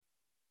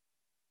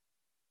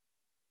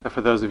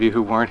For those of you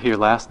who weren't here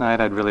last night,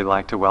 I'd really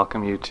like to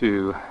welcome you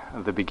to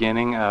the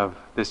beginning of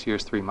this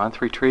year's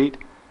 3-month retreat,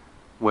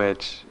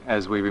 which,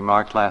 as we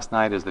remarked last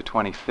night, is the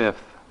 25th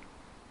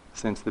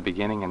since the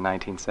beginning in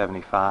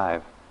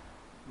 1975.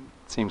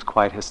 It seems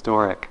quite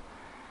historic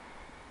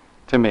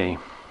to me.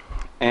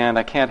 And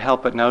I can't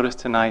help but notice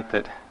tonight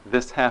that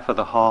this half of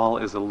the hall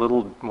is a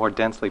little more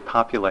densely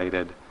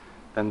populated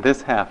than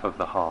this half of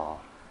the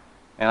hall.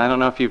 And I don't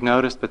know if you've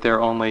noticed, but there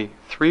are only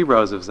 3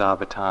 rows of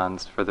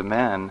zabatons for the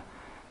men.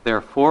 There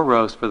are 4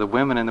 rows for the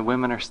women, and the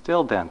women are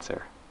still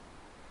denser.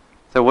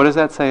 So what does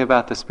that say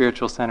about the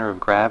spiritual center of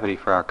gravity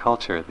for our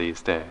culture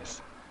these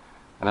days?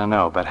 I don't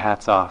know, but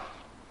hats off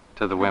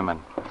to the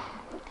women.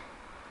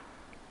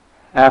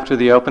 After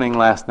the opening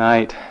last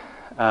night,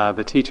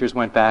 the teachers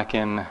went back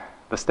in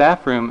the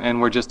staff room and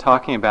were just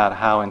talking about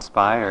how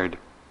inspired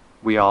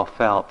we all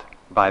felt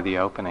by the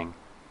opening.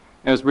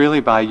 It was really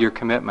by your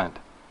commitment,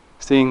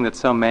 seeing that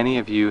so many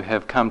of you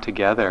have come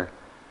together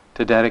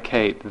to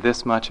dedicate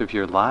this much of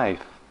your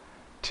life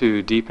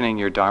to deepening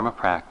your Dharma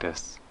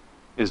practice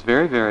is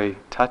very, very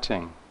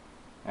touching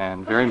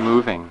and very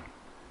moving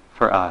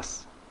for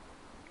us.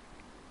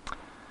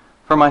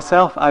 For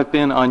myself, I've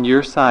been on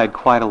your side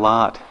quite a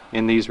lot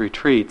in these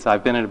retreats.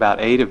 I've been at about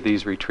 8 of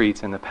these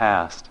retreats in the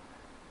past,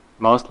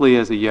 mostly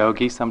as a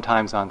yogi,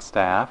 sometimes on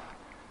staff.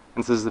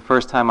 And this is the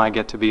first time I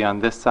get to be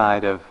on this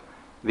side of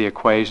the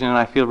equation, and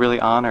I feel really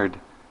honored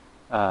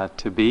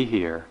to be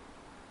here.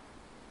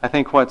 I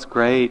think what's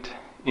great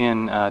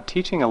in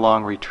teaching a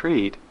long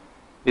retreat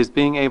is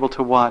being able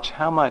to watch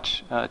how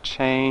much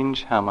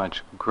change, how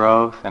much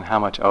growth, and how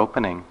much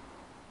opening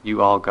you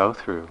all go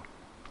through.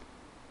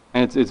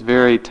 And it's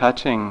very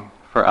touching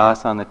for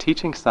us on the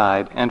teaching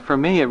side, and for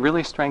me it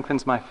really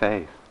strengthens my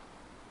faith.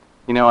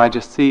 You know, I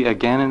just see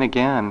again and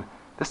again,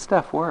 this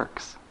stuff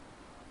works.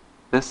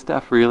 This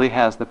stuff really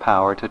has the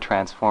power to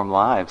transform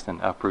lives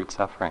and uproot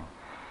suffering.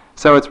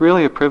 So it's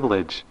really a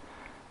privilege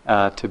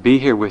to be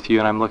here with you,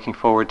 and I'm looking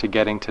forward to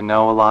getting to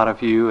know a lot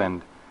of you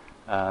and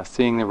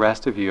seeing the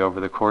rest of you over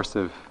the course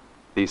of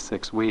these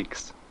 6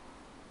 weeks.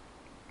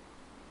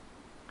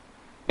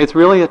 It's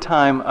really a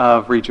time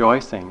of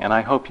rejoicing, and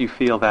I hope you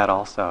feel that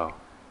also.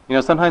 You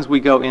know, sometimes we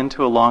go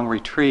into a long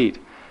retreat,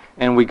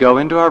 and we go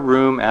into our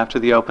room after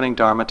the opening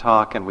Dharma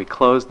talk, and we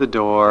close the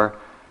door,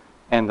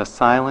 and the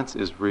silence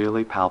is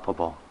really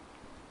palpable.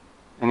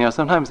 And you know,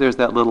 sometimes there's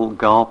that little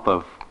gulp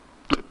of,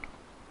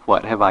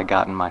 what have I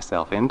gotten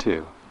myself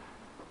into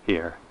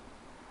here?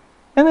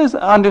 And there's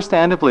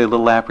understandably a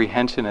little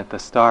apprehension at the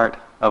start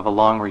of a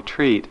long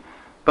retreat,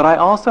 but I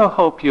also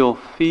hope you'll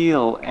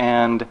feel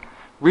and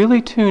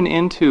really tune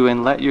into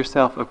and let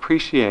yourself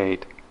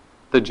appreciate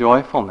the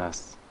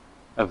joyfulness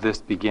of this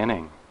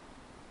beginning.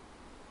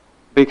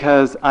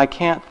 Because I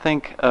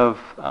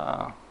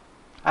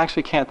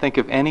actually can't think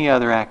of any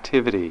other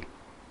activity,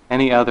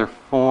 any other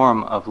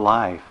form of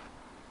life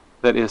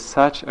that is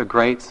such a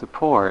great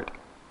support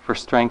for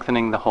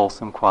strengthening the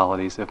wholesome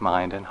qualities of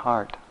mind and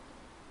heart.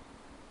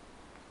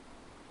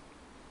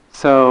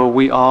 So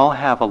we all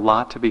have a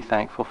lot to be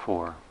thankful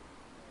for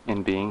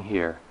in being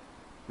here.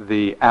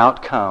 The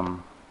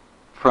outcome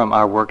from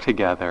our work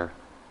together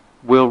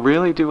will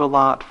really do a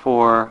lot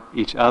for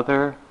each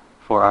other,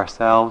 for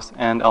ourselves,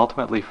 and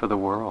ultimately for the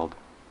world.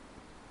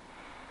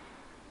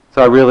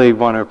 So I really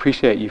want to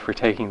appreciate you for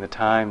taking the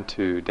time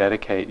to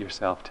dedicate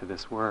yourself to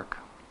this work.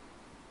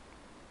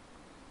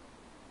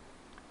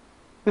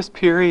 This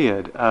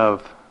period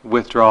of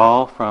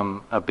withdrawal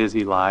from a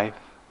busy life,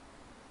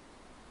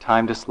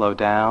 time to slow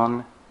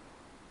down,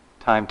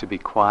 time to be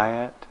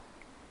quiet,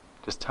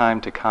 just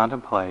time to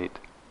contemplate,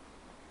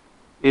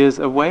 is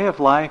a way of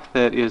life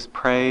that is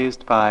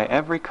praised by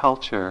every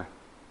culture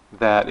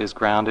that is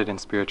grounded in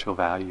spiritual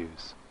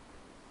values.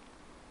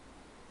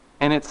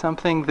 And it's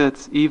something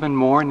that's even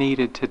more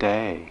needed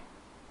today,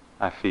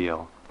 I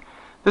feel.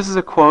 This is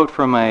a quote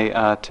from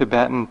a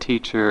Tibetan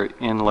teacher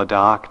in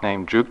Ladakh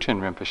named Drukchen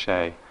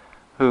Rinpoche,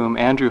 whom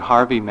Andrew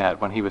Harvey met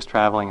when he was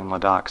traveling in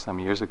Ladakh some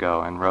years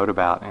ago and wrote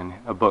about in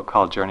a book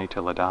called Journey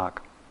to Ladakh.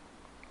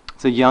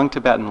 It's a young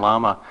Tibetan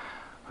Lama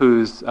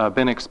who's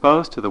been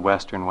exposed to the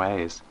Western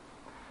ways.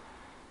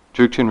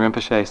 Drukchen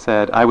Rinpoche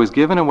said, "I was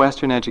given a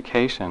Western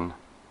education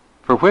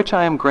for which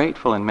I am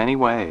grateful in many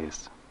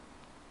ways,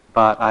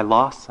 but I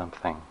lost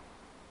something.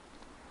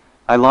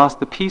 I lost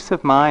the peace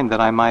of mind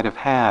that I might have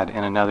had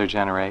in another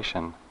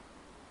generation.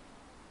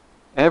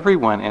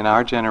 Everyone in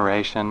our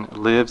generation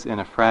lives in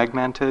a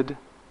fragmented,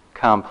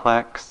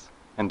 complex,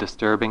 and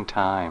disturbing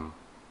time,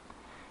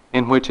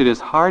 in which it is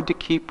hard to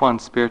keep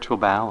one's spiritual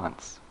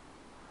balance,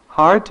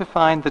 hard to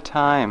find the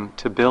time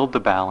to build the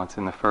balance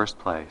in the first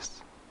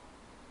place.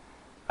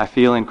 I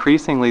feel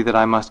increasingly that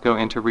I must go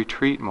into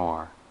retreat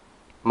more,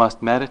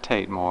 must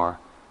meditate more,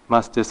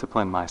 must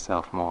discipline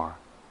myself more.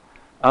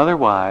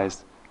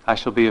 Otherwise, I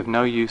shall be of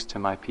no use to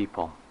my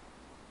people."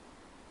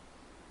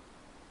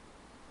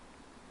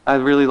 I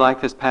really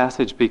like this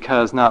passage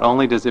because not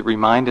only does it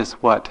remind us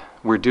what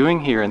we're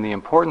doing here and the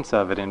importance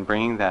of it in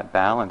bringing that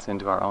balance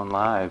into our own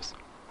lives,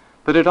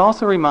 But it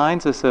also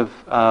reminds us of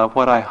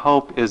what I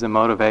hope is a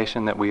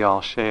motivation that we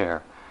all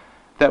share,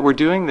 that we're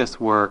doing this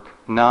work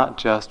not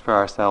just for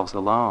ourselves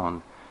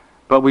alone,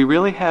 but we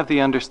really have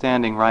the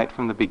understanding right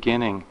from the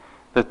beginning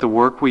that the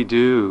work we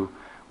do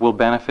will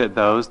benefit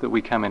those that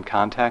we come in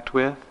contact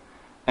with,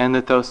 and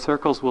that those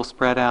circles will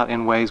spread out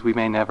in ways we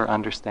may never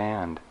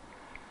understand.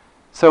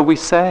 So we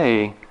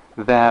say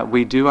that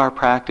we do our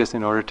practice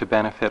in order to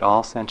benefit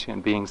all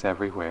sentient beings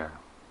everywhere.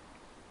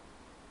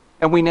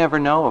 And we never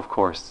know, of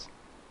course,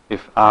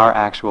 if our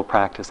actual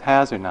practice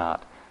has or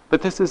not.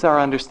 But this is our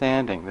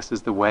understanding. This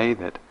is the way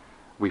that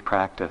we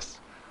practice.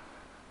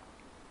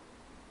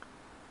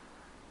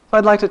 So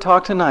I'd like to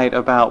talk tonight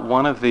about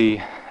one of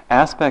the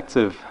aspects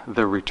of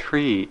the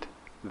retreat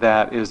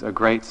that is a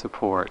great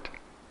support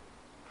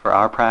for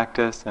our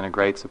practice and a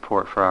great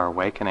support for our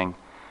awakening,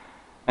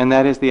 and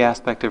that is the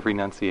aspect of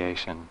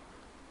renunciation.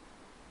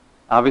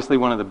 Obviously,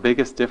 one of the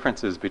biggest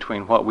differences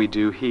between what we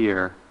do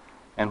here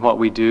and what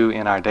we do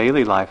in our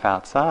daily life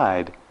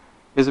outside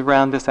is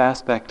around this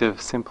aspect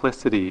of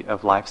simplicity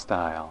of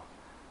lifestyle,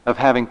 of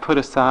having put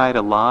aside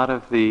a lot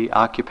of the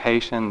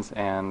occupations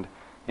and,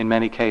 in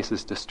many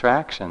cases,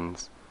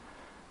 distractions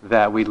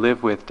that we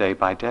live with day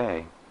by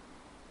day.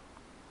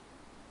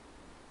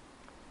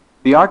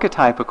 The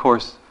archetype, of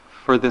course,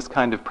 for this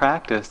kind of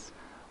practice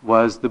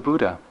was the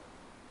Buddha,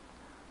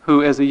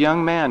 who as a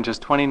young man,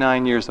 just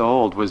 29 years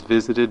old, was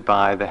visited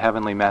by the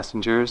heavenly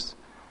messengers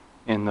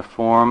in the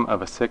form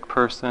of a sick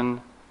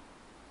person,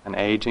 an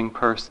aging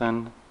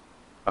person,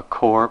 a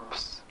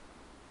corpse,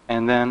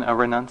 and then a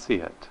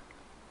renunciate.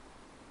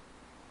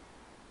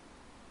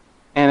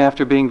 And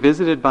after being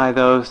visited by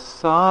those,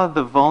 saw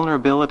the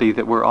vulnerability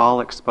that we're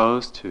all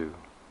exposed to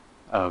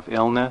of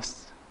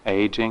illness,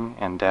 aging,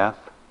 and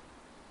death,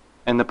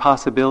 and the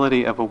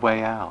possibility of a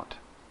way out.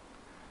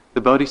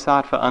 The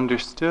Bodhisattva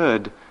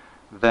understood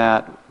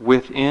that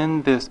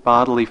within this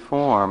bodily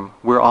form,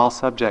 we're all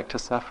subject to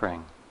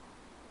suffering.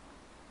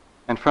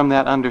 And from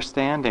that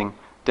understanding,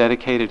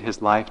 dedicated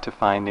his life to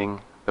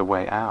finding the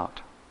way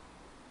out.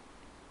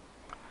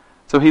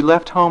 So he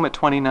left home at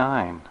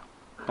 29.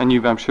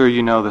 And I'm sure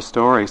you know the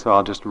story, so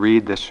I'll just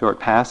read this short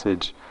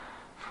passage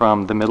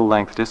from the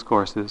middle-length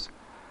discourses.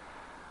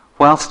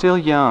 While still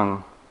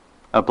young,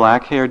 a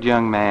black-haired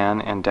young man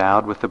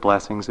endowed with the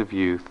blessings of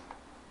youth,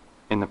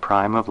 in the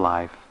prime of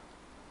life,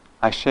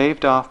 I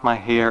shaved off my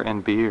hair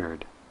and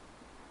beard,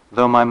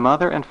 though my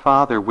mother and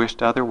father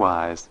wished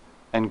otherwise,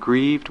 and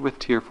grieved with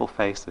tearful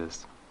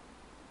faces.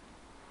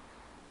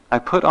 I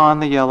put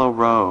on the yellow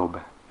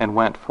robe and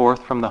went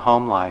forth from the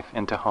home life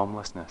into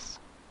homelessness.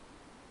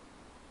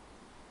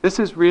 This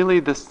is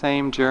really the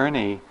same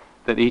journey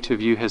that each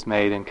of you has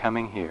made in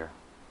coming here,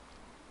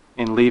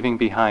 in leaving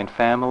behind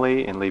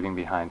family, in leaving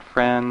behind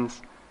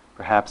friends,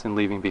 perhaps in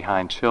leaving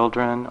behind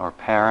children or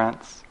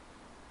parents.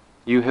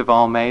 You have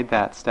all made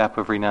that step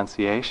of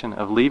renunciation,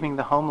 of leaving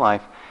the home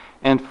life.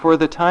 And for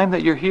the time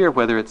that you're here,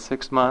 whether it's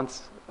 6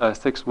 months,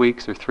 6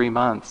 weeks, or 3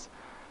 months,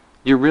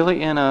 you're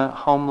really in a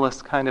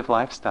homeless kind of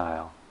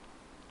lifestyle.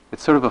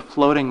 It's sort of a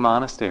floating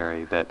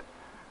monastery that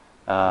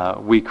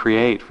we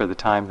create for the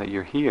time that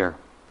you're here.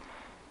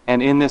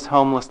 And in this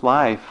homeless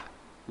life,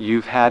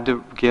 you've had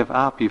to give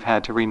up, you've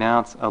had to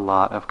renounce a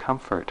lot of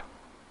comfort.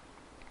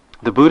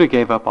 The Buddha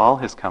gave up all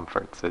his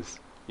comforts, as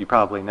you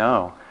probably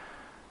know.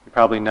 You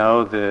probably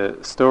know the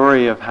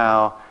story of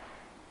how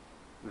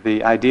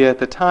the idea at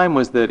the time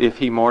was that if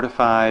he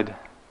mortified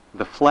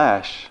the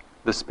flesh,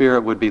 the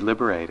spirit would be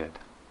liberated.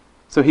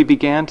 So he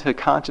began to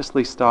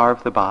consciously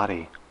starve the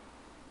body.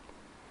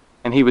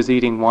 And he was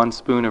eating 1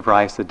 spoon of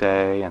rice a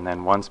day, and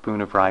then 1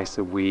 spoon of rice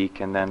a week,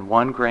 and then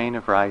 1 grain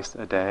of rice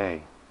a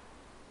day.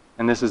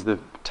 And this is the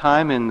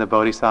time in the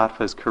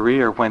Bodhisattva's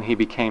career when he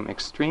became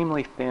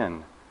extremely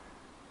thin,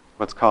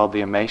 what's called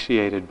the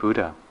emaciated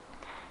Buddha.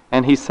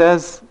 And he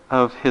says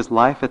of his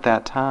life at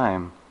that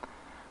time,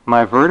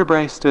 my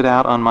vertebrae stood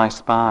out on my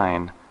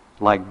spine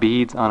like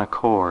beads on a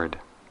cord.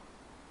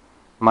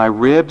 My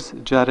ribs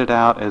jutted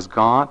out as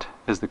gaunt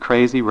as the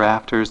crazy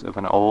rafters of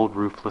an old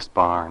roofless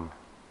barn.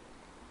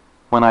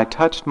 When I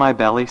touched my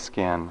belly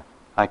skin,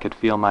 I could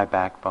feel my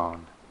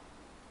backbone.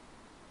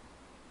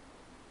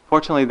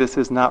 Fortunately, this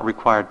is not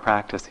required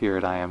practice here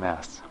at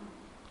IMS.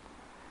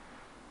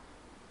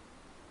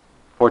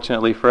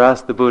 Fortunately for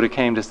us, the Buddha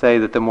came to say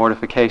that the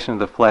mortification of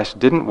the flesh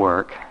didn't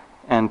work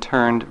and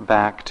turned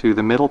back to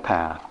the middle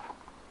path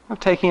of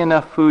taking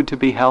enough food to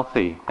be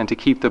healthy and to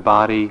keep the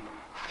body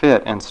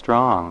fit and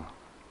strong,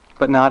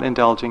 but not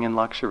indulging in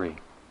luxury.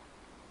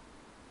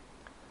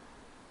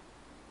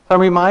 So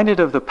I'm reminded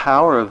of the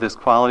power of this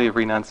quality of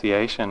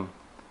renunciation.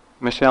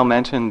 Michelle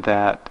mentioned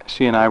that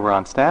she and I were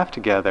on staff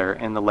together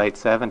in the late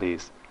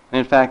 70s. And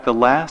in fact, the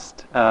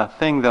last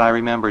thing that I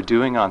remember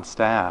doing on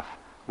staff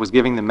was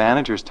giving the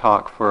manager's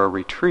talk for a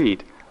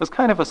retreat. It was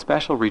kind of a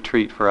special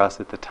retreat for us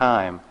at the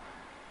time.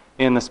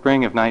 In the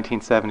spring of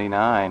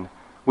 1979,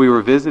 we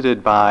were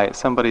visited by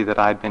somebody that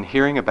I'd been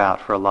hearing about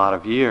for a lot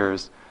of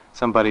years,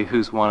 somebody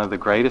who's one of the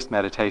greatest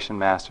meditation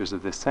masters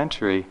of this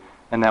century,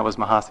 and that was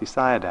Mahasi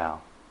Sayadaw.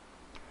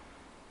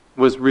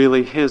 was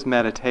really his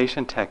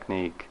meditation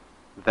technique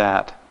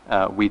that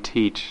we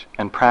teach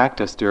and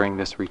practice during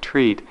this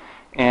retreat.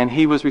 And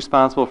he was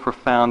responsible for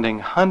founding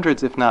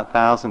hundreds, if not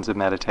thousands, of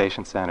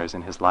meditation centers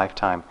in his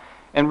lifetime.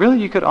 And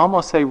really, you could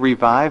almost say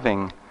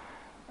reviving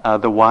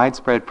the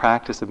widespread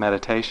practice of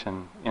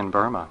meditation in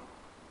Burma.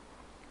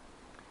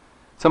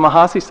 So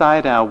Mahasi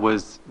Sayadaw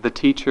was the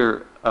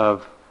teacher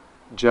of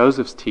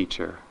Joseph's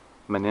teacher,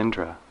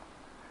 Manindra,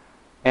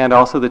 and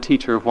also the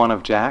teacher of one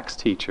of Jack's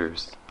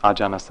teachers,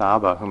 Ajahn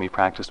Asaba, whom he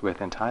practiced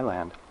with in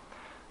Thailand.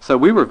 So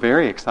we were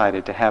very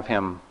excited to have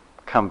him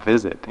come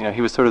visit. You know,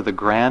 he was sort of the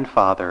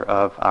grandfather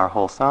of our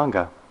whole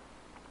Sangha.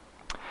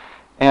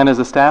 And as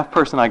a staff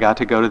person, I got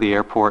to go to the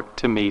airport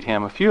to meet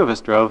him. A few of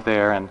us drove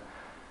there and,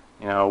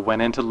 you know,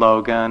 went into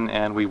Logan,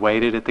 and we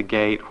waited at the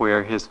gate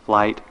where his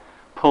flight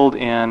pulled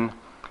in.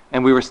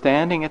 And we were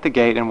standing at the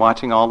gate and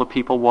watching all the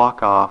people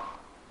walk off.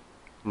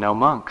 No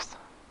monks.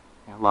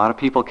 You know, a lot of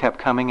people kept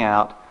coming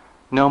out.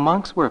 No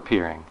monks were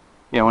appearing.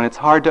 You know, and it's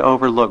hard to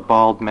overlook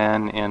bald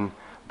men in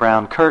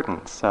brown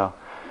curtains. So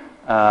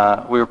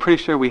we were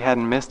pretty sure we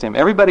hadn't missed him.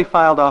 Everybody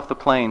filed off the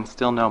plane,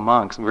 still no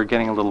monks. We were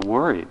getting a little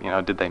worried. You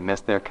know, did they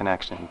miss their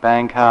connection in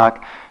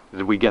Bangkok?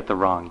 Did we get the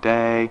wrong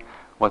day?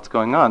 What's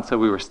going on? So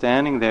we were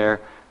standing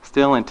there,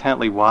 still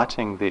intently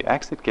watching the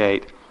exit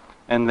gate,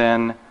 and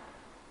then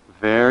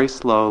very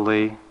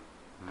slowly,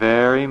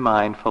 very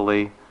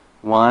mindfully,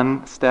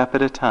 one step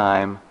at a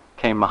time,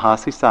 came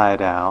Mahasi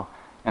Sayadaw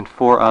and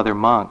 4 other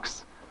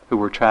monks who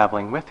were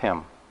traveling with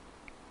him.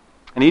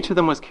 And each of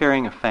them was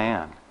carrying a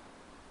fan.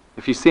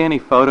 If you see any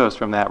photos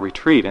from that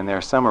retreat, and there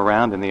are some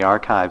around in the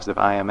archives of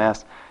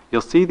IMS,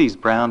 you'll see these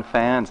brown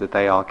fans that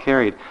they all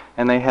carried,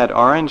 and they had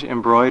orange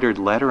embroidered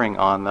lettering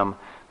on them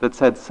that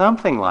said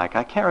something like,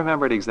 I can't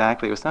remember it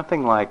exactly, it was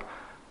something like,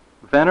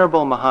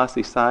 Venerable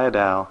Mahasi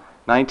Sayadaw,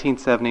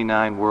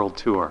 1979 World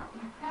Tour.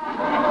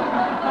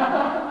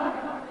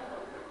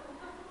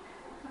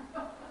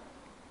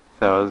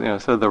 So, you know,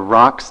 so the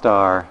rock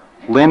star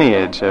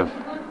lineage of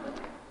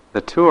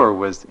the tour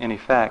was in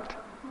effect.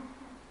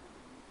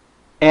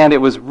 And it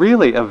was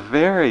really a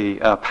very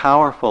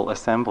powerful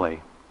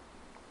assembly.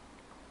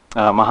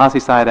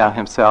 Mahasi Sayadaw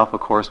himself, of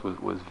course,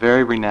 was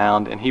very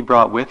renowned, and he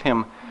brought with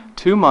him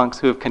 2 monks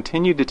who have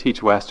continued to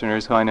teach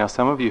Westerners, who I know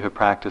some of you have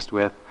practiced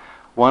with,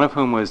 one of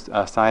whom was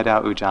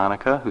Sayadaw U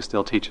Janaka, who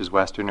still teaches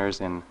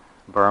Westerners in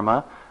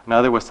Burma.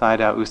 Another was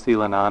Sayadaw U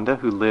Silananda,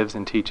 who lives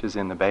and teaches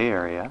in the Bay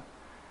Area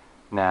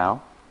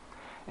now,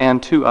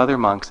 and 2 other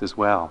monks as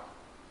well.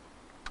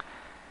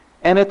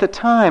 And at the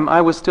time,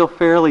 I was still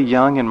fairly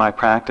young in my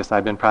practice.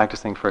 I'd been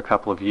practicing for a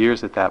couple of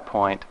years at that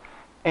point.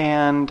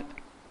 And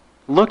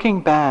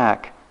looking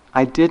back,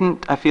 I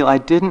feel I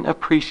didn't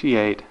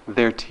appreciate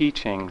their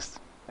teachings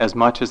as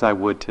much as I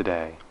would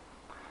today.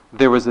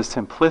 There was a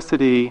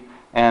simplicity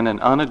and an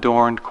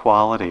unadorned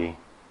quality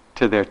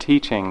to their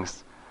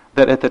teachings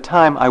that at the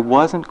time I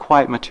wasn't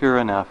quite mature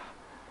enough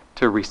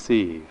to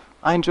receive.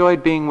 I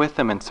enjoyed being with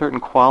them, and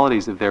certain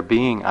qualities of their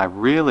being I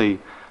really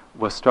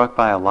was struck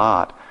by a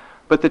lot.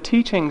 But the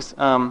teachings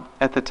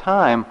at the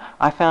time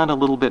I found a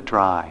little bit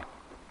dry.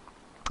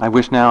 I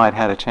wish now I'd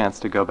had a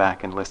chance to go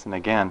back and listen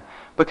again,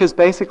 because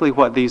basically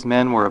what these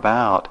men were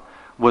about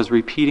was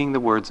repeating the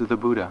words of the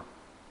Buddha.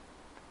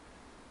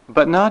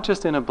 But not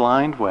just in a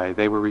blind way.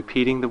 They were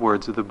repeating the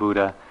words of the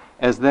Buddha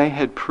as they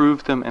had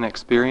proved them and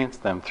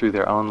experienced them through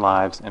their own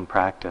lives and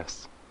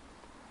practice.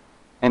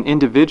 And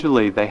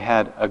individually they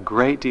had a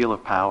great deal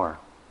of power.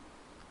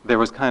 There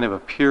was kind of a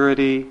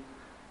purity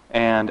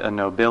and a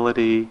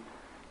nobility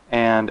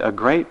and a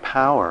great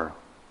power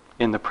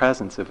in the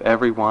presence of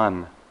every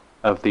one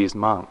of these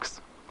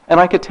monks. And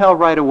I could tell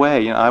right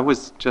away, you know, I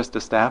was just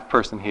a staff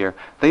person here,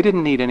 they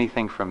didn't need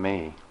anything from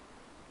me.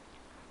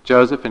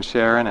 Joseph and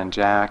Sharon and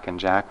Jack and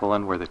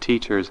Jacqueline were the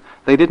teachers.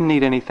 They didn't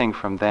need anything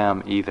from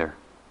them either.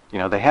 You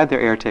know, they had their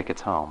air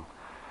tickets home.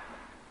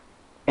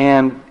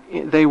 And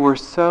they were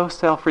so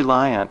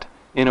self-reliant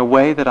in a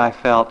way that I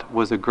felt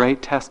was a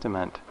great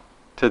testament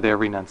to their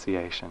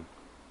renunciation.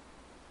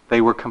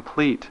 They were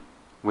complete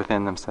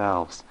within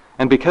themselves.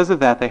 And because of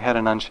that, they had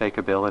an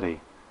unshakability.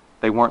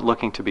 They weren't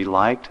looking to be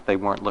liked. They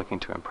weren't looking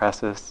to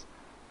impress us.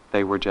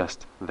 They were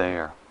just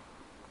there.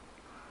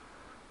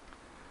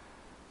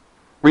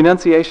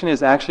 Renunciation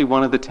is actually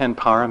one of the 10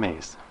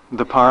 paramis.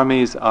 The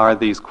paramis are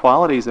these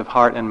qualities of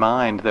heart and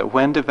mind that,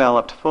 when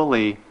developed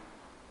fully,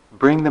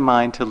 bring the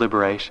mind to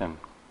liberation.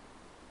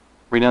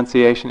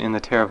 Renunciation in the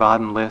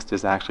Theravadan list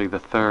is actually the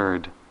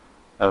 3rd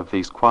of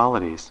these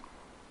qualities.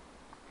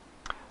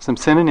 Some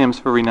synonyms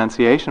for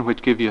renunciation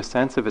which give you a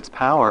sense of its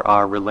power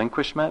are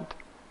relinquishment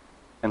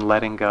and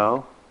letting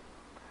go,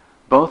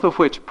 both of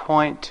which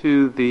point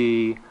to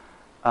the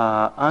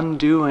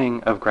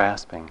undoing of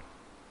grasping.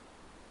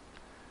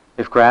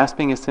 If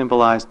grasping is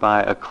symbolized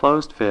by a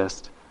closed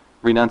fist,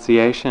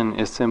 renunciation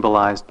is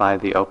symbolized by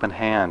the open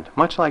hand,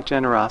 much like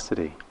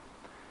generosity.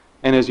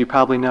 And as you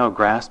probably know,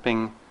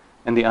 grasping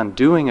and the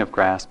undoing of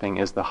grasping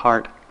is the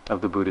heart of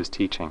the Buddha's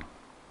teaching.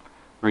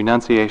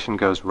 Renunciation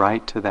goes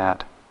right to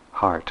that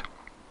heart.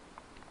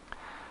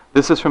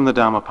 This is from the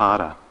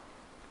Dhammapada.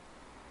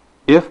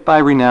 If by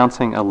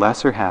renouncing a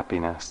lesser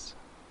happiness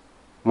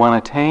one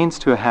attains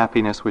to a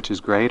happiness which is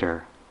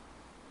greater,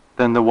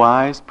 then the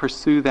wise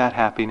pursue that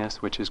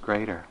happiness which is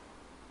greater.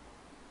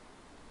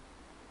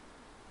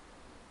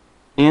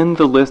 In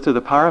the list of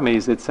the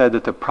paramis, it said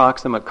that the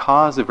proximate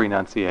cause of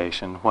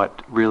renunciation,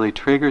 what really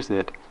triggers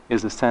it,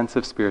 is a sense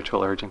of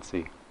spiritual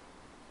urgency.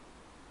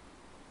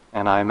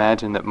 And I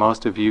imagine that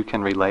most of you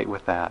can relate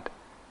with that.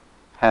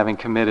 Having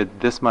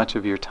committed this much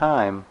of your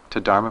time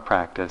to Dharma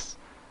practice,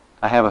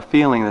 I have a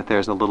feeling that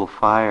there's a little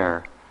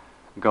fire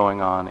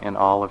going on in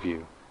all of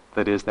you,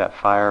 that is that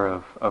fire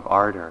of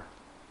ardor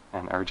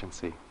and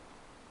urgency.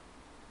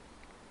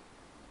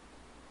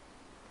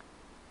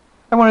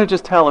 I want to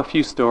just tell a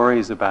few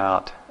stories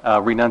about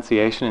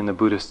renunciation in the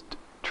Buddhist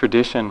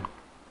tradition.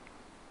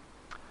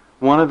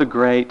 One of the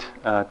great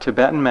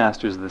Tibetan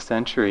masters of the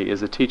century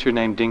is a teacher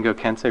named Dingo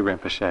Khyentse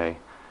Rinpoche.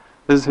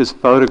 This is his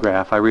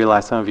photograph. I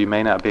realize some of you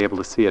may not be able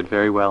to see it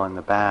very well in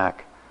the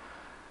back.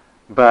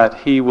 But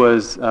he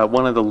was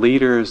one of the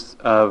leaders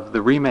of the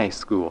Rimé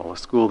school, a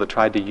school that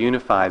tried to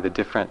unify the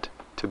different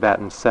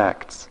Tibetan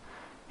sects.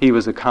 He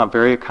was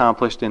very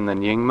accomplished in the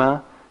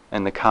Nyingma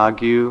and the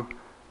Kagyu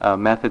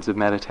methods of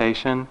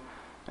meditation,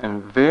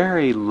 and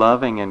very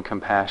loving and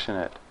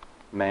compassionate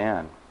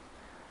man.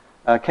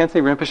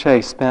 Khyentse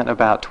Rinpoche spent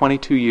about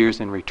 22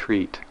 years in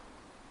retreat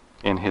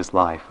in his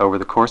life, over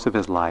the course of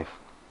his life.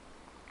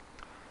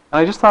 And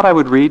I just thought I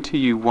would read to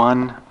you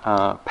one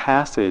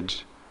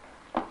passage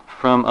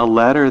from a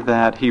letter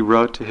that he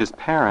wrote to his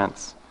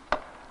parents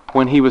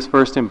when he was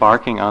first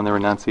embarking on the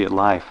renunciate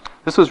life.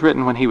 This was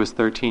written when he was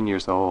 13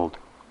 years old.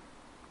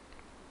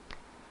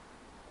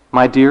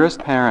 My dearest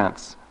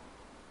parents,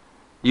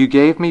 you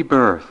gave me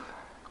birth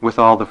with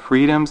all the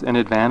freedoms and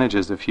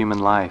advantages of human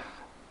life,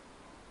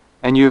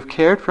 and you have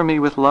cared for me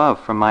with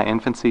love from my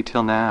infancy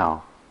till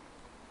now.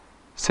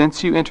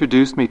 Since you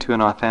introduced me to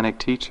an authentic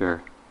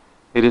teacher,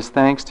 it is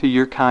thanks to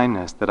your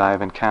kindness that I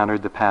have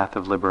encountered the path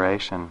of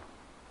liberation.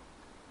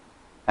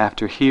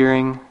 After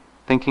hearing,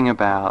 thinking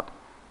about,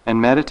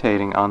 and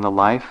meditating on the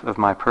life of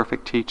my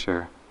perfect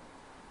teacher,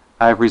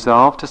 I have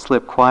resolved to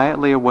slip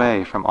quietly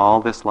away from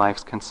all this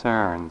life's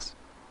concerns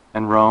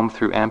and roam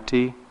through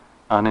empty,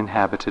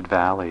 uninhabited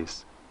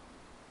valleys.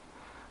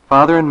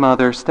 Father and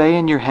mother, stay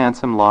in your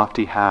handsome,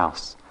 lofty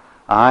house.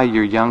 I,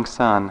 your young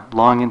son,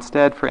 long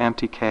instead for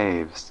empty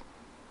caves.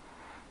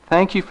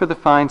 Thank you for the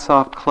fine,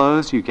 soft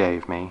clothes you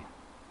gave me,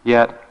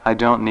 yet I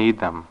don't need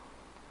them.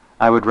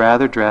 I would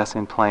rather dress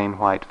in plain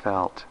white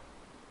felt.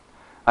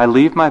 I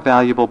leave my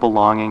valuable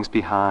belongings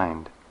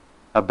behind.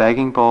 A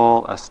begging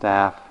bowl, a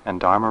staff, and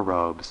Dharma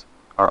robes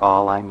are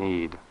all I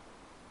need.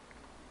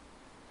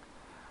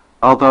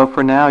 Although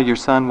for now your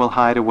son will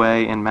hide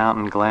away in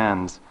mountain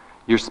glens,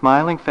 your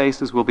smiling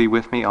faces will be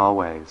with me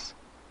always,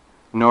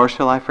 nor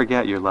shall I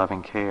forget your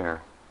loving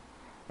care.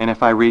 And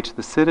if I reach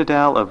the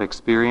citadel of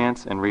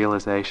experience and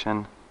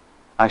realization,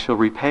 I shall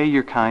repay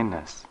your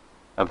kindness.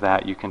 Of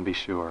that you can be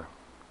sure.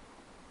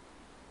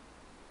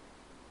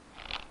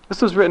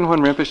 This was written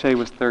when Rinpoche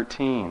was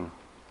 13.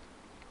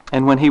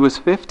 And when he was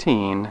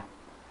 15,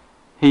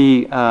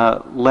 he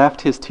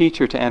left his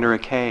teacher to enter a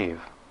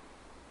cave,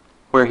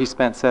 where he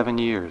spent 7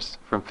 years,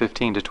 from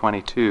 15 to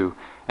 22.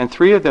 And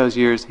 3 of those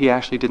years he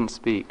actually didn't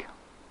speak.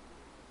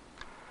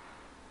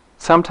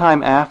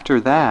 Sometime after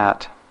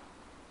that,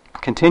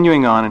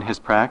 continuing on in his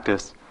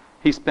practice,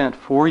 he spent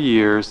 4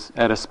 years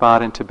at a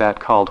spot in Tibet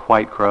called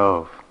White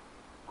Grove,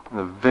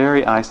 a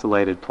very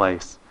isolated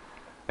place.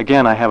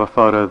 Again, I have a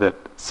photo that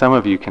some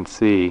of you can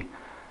see.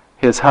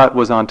 His hut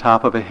was on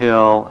top of a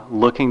hill,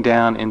 looking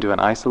down into an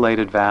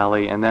isolated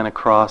valley, and then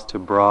across to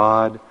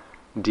broad,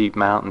 deep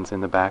mountains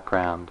in the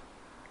background.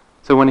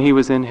 So when he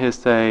was in his,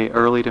 say,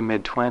 early to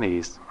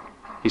mid-20s,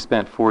 he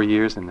spent 4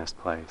 years in this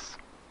place.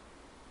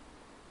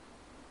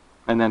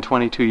 And then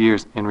 22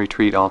 years in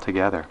retreat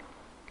altogether.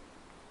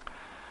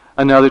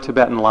 Another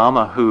Tibetan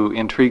Lama who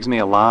intrigues me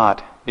a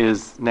lot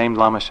is named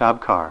Lama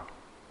Shabkar.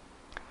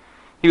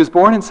 He was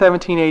born in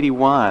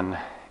 1781,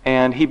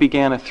 and he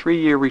began a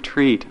 3-year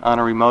retreat on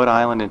a remote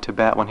island in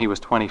Tibet when he was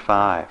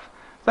 25.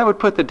 That would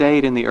put the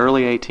date in the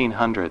early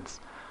 1800s,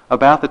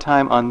 about the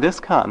time on this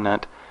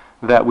continent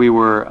that we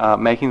were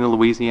making the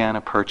Louisiana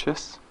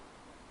Purchase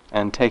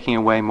and taking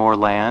away more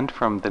land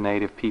from the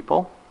native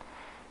people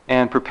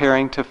and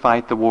preparing to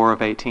fight the War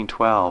of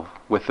 1812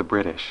 with the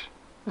British.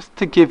 Just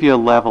to give you a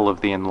level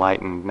of the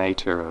enlightened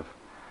nature of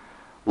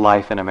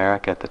life in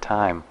America at the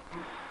time.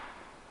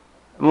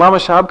 Lama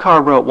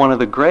Shabkar wrote one of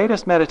the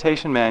greatest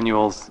meditation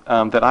manuals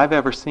that I've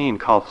ever seen,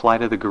 called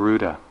Flight of the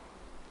Garuda,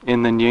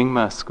 in the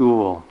Nyingma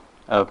school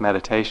of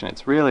meditation.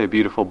 It's really a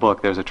beautiful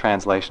book. There's a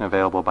translation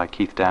available by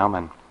Keith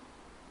Dowman.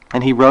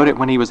 And he wrote it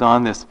when he was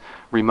on this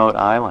remote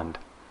island.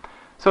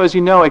 So as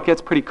you know, it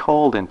gets pretty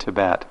cold in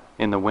Tibet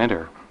in the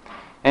winter.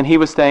 And he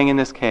was staying in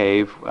this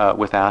cave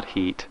without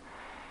heat.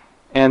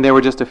 And there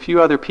were just a few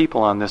other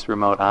people on this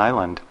remote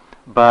island.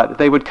 But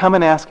they would come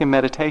and ask him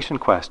meditation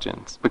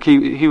questions, because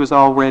he was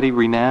already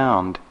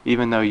renowned,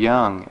 even though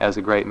young, as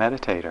a great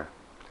meditator.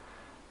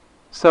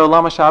 So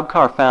Lama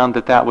Shabkar found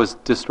that that was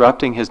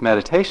disrupting his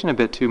meditation a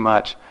bit too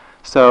much.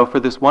 So for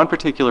this one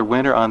particular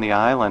winter on the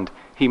island,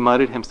 he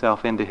mudded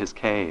himself into his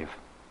cave.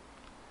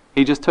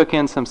 He just took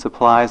in some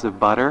supplies of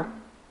butter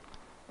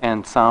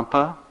and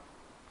tsampa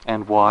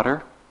and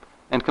water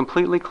and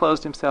completely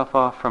closed himself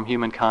off from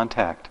human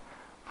contact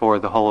for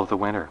the whole of the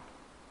winter.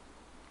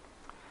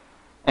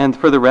 And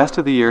for the rest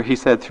of the year, he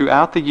said,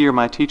 throughout the year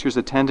my teacher's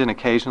attendant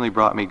occasionally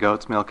brought me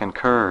goat's milk and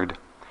curd.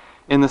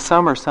 In the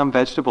summer, some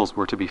vegetables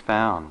were to be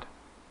found.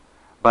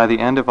 By the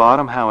end of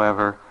autumn,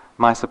 however,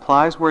 my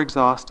supplies were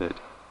exhausted,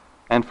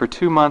 and for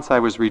 2 months I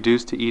was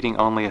reduced to eating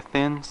only a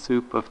thin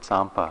soup of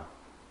tsampa,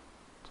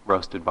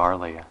 roasted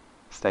barley, a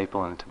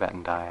staple in the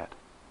Tibetan diet.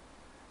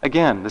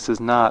 Again, this is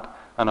not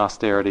an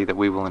austerity that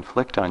we will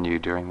inflict on you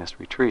during this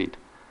retreat.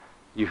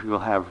 You will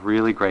have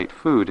really great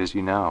food, as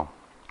you know.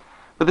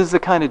 But this is the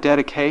kind of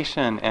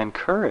dedication and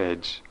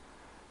courage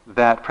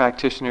that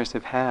practitioners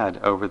have had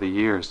over the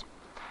years.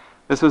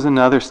 This was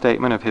another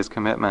statement of his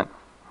commitment.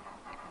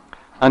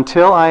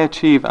 Until I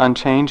achieve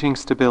unchanging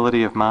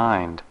stability of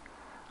mind,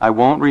 I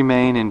won't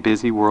remain in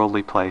busy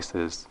worldly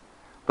places,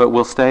 but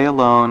will stay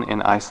alone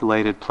in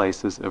isolated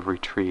places of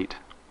retreat.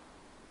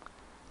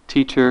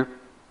 Teacher,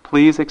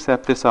 please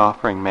accept this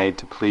offering made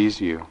to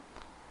please you.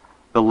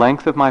 The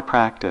length of my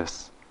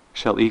practice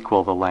shall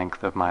equal the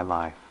length of my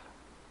life.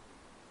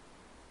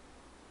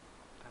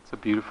 That's a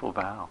beautiful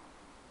vow.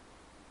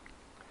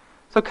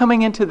 So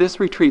coming into this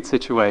retreat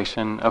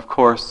situation, of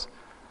course,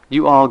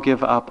 you all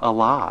give up a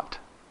lot.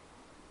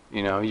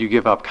 You know, you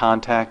give up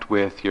contact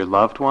with your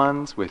loved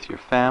ones, with your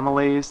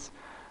families,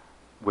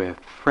 with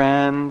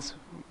friends,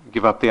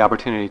 give up the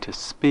opportunity to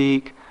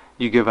speak,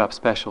 you give up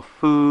special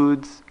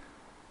foods,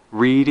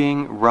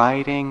 reading,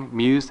 writing,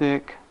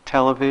 music,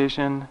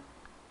 television.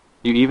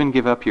 You even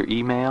give up your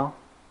email.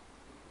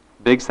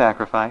 Big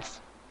sacrifice.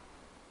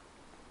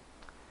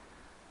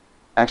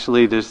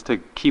 Actually, just to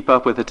keep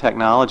up with the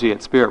technology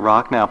at Spirit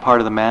Rock now,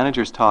 part of the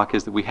manager's talk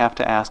is that we have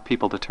to ask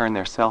people to turn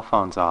their cell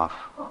phones off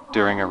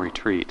during a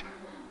retreat.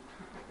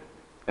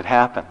 It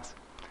happens.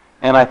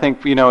 And I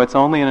think, it's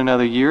only in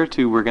another year or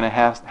two we're going to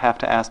have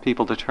to ask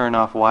people to turn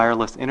off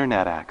wireless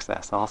internet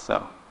access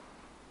also.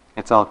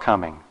 It's all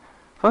coming.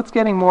 So it's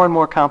getting more and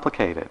more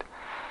complicated.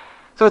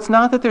 So it's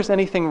not that there's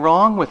anything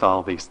wrong with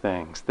all these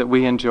things that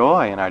we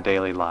enjoy in our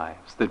daily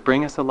lives, that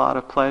bring us a lot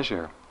of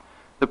pleasure.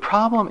 The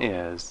problem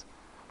is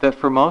that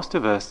for most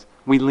of us,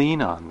 we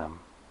lean on them.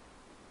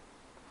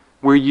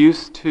 We're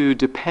used to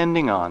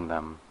depending on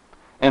them.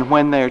 And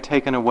when they're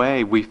taken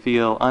away, we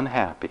feel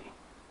unhappy.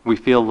 We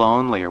feel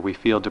lonely or we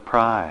feel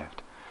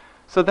deprived.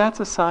 So that's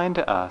a sign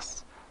to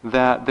us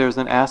that there's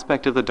an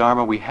aspect of the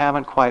Dharma we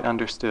haven't quite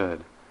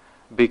understood,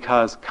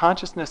 because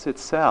consciousness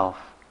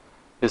itself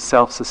is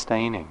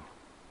self-sustaining,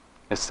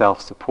 is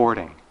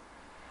self-supporting.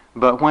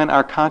 But when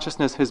our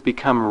consciousness has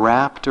become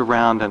wrapped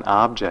around an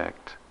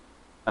object,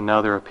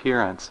 another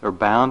appearance, or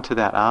bound to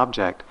that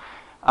object,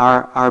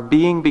 our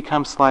being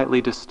becomes slightly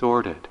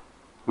distorted.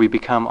 We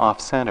become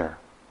off-center.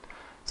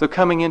 So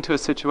coming into a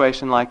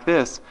situation like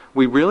this,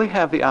 we really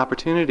have the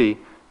opportunity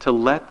to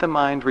let the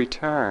mind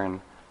return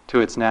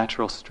to its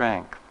natural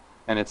strength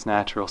and its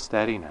natural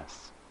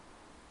steadiness.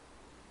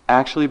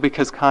 Actually,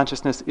 because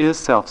consciousness is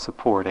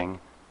self-supporting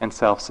and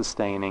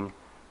self-sustaining,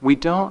 we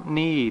don't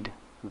need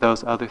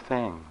those other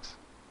things.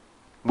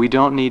 We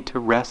don't need to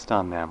rest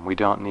on them. We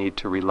don't need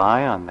to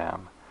rely on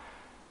them.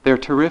 They're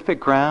terrific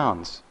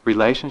grounds.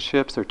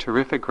 Relationships are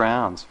terrific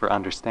grounds for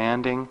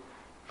understanding,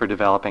 for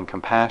developing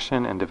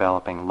compassion and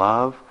developing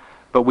love,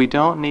 but we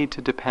don't need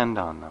to depend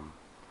on them.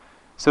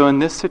 So in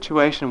this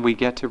situation, we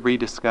get to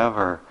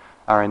rediscover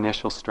our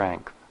initial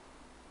strength,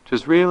 which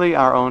is really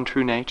our own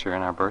true nature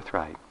and our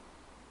birthright.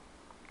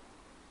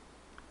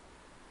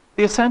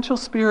 The essential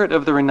spirit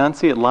of the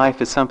renunciate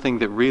life is something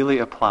that really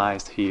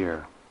applies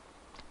here.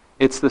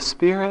 It's the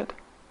spirit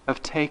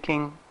of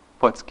taking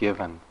what's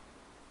given,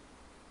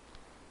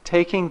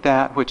 taking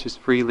that which is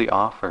freely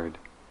offered,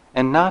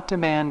 and not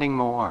demanding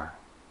more,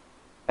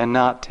 and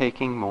not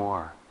taking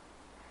more.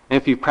 And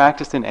if you've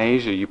practiced in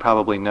Asia, you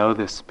probably know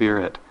this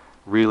spirit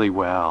really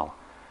well.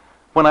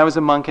 When I was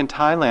a monk in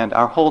Thailand,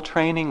 our whole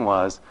training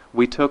was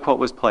we took what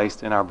was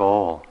placed in our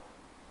bowl.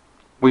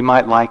 We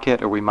might like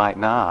it or we might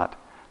not.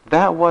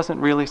 That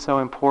wasn't really so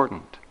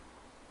important.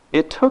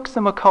 It took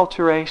some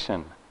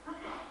acculturation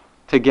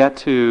to get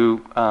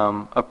to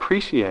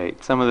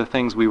appreciate some of the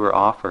things we were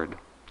offered.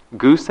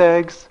 Goose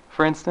eggs,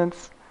 for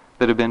instance,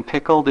 that have been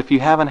pickled. If you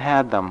haven't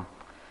had them,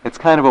 it's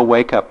kind of a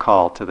wake-up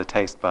call to the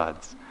taste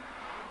buds.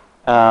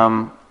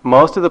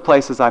 Most of the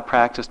places I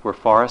practiced were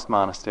forest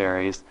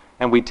monasteries,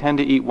 and we tend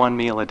to eat one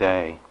meal a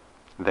day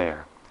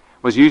there.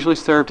 It was usually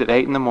served at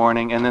 8 in the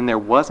morning, and then there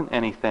wasn't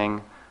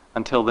anything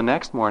until the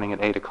next morning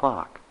at 8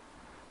 o'clock.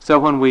 So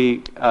when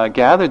we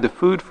gathered the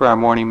food for our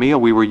morning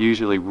meal, we were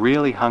usually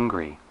really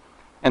hungry.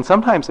 And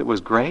sometimes it was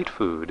great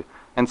food,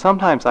 and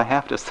sometimes, I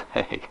have to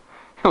say,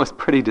 it was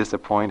pretty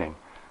disappointing,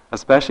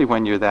 especially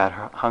when you're that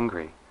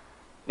hungry.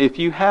 If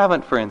you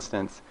haven't, for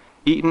instance,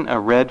 eaten a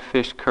red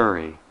fish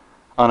curry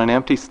on an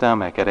empty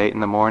stomach at 8 in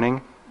the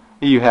morning,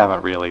 you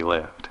haven't really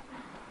lived.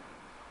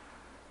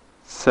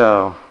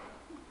 So,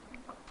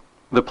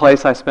 the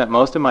place I spent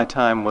most of my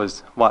time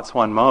was Wat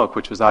Suan Mokkh,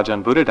 which was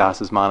Ajahn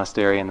Buddhadasa's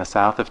monastery in the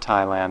south of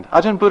Thailand.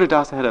 Ajahn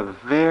Buddhadasa had a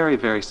very,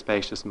 very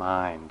spacious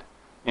mind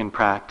in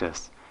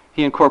practice.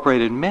 He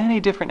incorporated many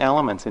different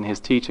elements in his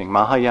teaching,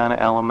 Mahayana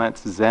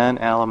elements, Zen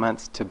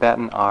elements,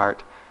 Tibetan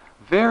art,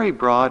 very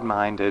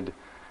broad-minded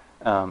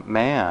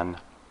man.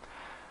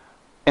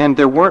 And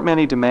there weren't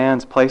many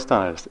demands placed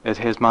on us at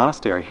his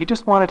monastery. He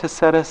just wanted to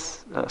set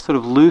us sort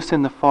of loose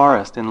in the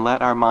forest and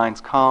let our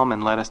minds calm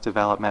and let us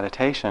develop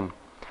meditation.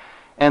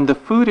 And the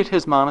food at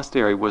his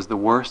monastery was the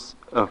worst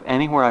of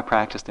anywhere I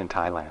practiced in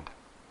Thailand.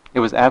 It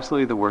was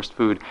absolutely the worst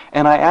food.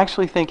 And I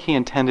actually think he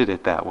intended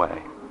it that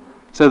way,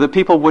 so that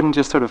people wouldn't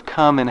just sort of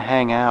come and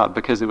hang out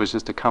because it was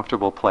just a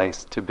comfortable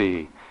place to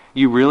be.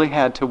 You really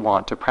had to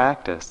want to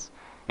practice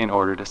in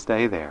order to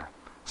stay there.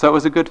 So it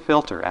was a good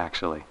filter,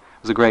 actually.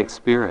 It was a great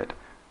spirit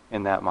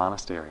in that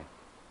monastery.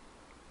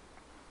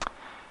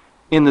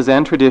 In the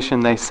Zen tradition,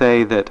 they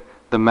say that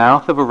the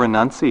mouth of a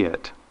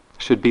renunciate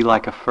should be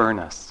like a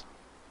furnace.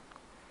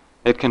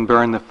 It can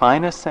burn the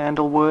finest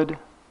sandalwood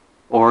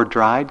or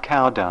dried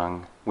cow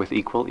dung with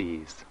equal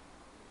ease.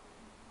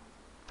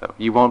 So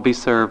you won't be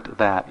served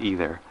that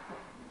either.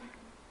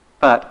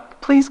 But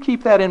please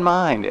keep that in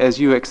mind as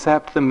you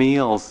accept the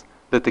meals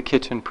that the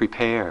kitchen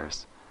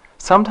prepares.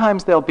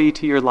 Sometimes they'll be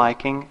to your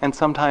liking, and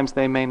sometimes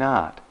they may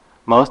not.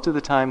 Most of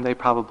the time they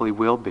probably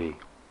will be.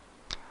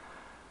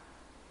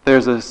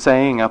 There's a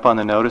saying up on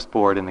the notice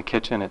board in the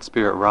kitchen at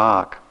Spirit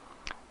Rock.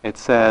 It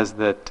says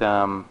that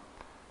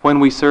when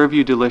we serve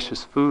you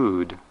delicious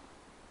food,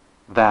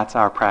 that's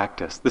our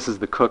practice. This is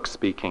the cook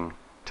speaking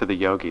to the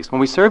yogis.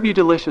 When we serve you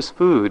delicious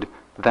food,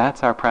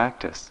 that's our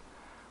practice.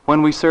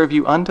 When we serve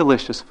you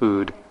undelicious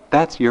food,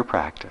 that's your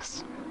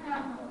practice.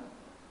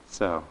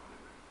 So,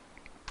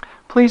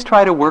 please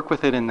try to work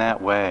with it in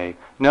that way.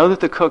 Know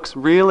that the cooks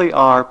really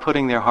are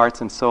putting their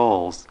hearts and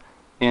souls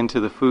into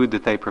the food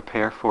that they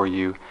prepare for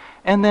you,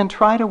 and then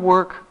try to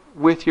work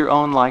with your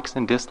own likes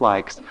and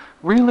dislikes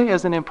really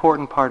as an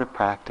important part of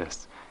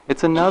practice.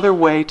 It's another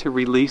way to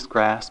release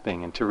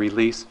grasping and to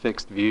release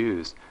fixed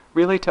views,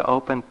 really to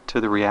open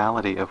to the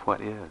reality of what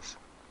is.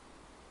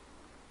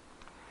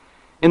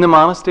 In the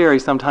monastery,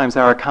 sometimes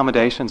our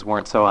accommodations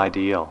weren't so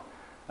ideal.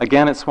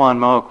 Again, at Suan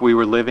Mokkh, we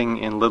were living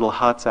in little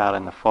huts out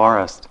in the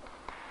forest,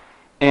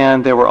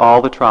 and there were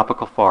all the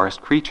tropical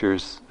forest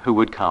creatures who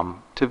would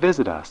come to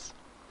visit us.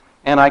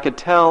 And I could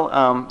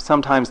tell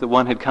sometimes that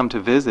one had come to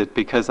visit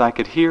because I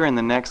could hear in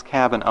the next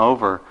cabin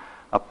over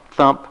a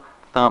thump,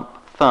 thump,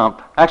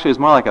 thump. Actually, it was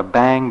more like a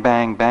bang,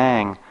 bang,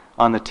 bang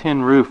on the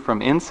tin roof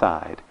from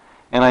inside.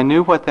 And I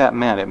knew what that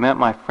meant. It meant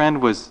my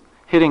friend was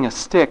hitting a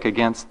stick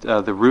against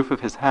the roof of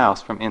his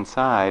house from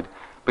inside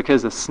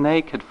because a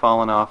snake had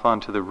fallen off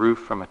onto the roof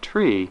from a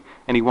tree,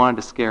 and he wanted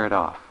to scare it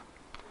off.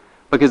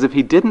 Because if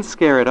he didn't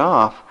scare it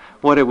off,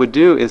 what it would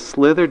do is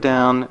slither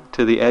down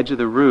to the edge of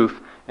the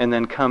roof and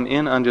then come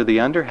in under the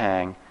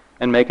underhang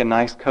and make a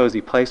nice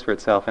cozy place for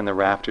itself in the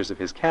rafters of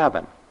his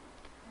cabin.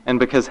 And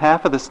because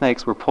half of the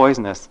snakes were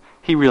poisonous,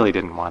 he really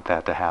didn't want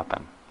that to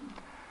happen.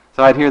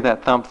 So I'd hear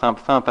that thump, thump,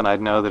 thump, and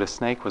I'd know that a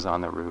snake was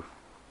on the roof.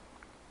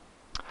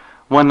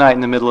 One night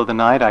in the middle of the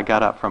night, I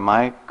got up from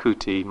my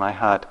kuti, my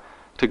hut,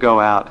 to go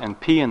out and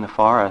pee in the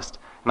forest,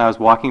 and I was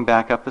walking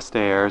back up the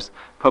stairs,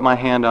 put my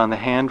hand on the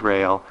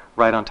handrail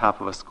right on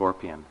top of a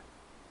scorpion.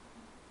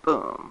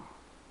 Boom.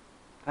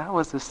 That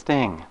was a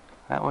sting.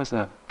 That was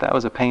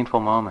a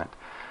painful moment.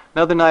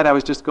 Another night I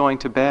was just going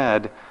to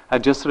bed. I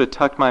just sort of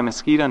tucked my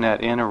mosquito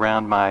net in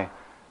around my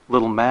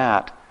little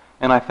mat,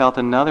 and I felt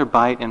another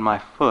bite in my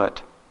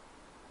foot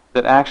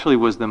that actually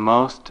was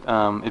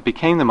it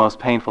became the most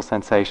painful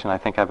sensation I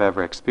think I've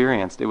ever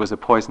experienced. It was a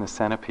poisonous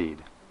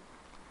centipede.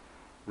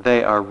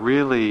 They are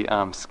really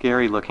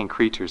scary looking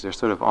creatures. They're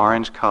sort of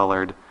orange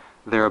colored.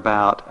 They're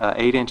about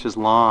 8 inches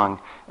long,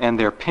 and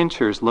their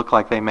pinchers look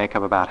like they make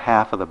up about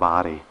half of the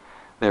body.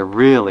 They're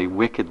really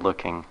wicked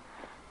looking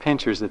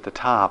pinchers at the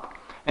top.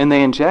 And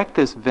they inject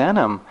this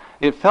venom.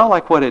 It felt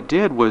like what it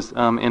did was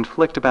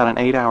inflict about an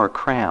 8-hour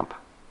cramp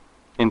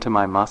into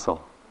my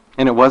muscle.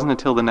 And it wasn't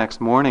until the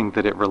next morning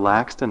that it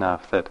relaxed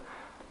enough that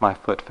my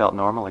foot felt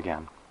normal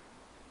again.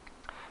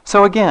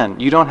 So again,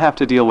 you don't have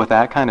to deal with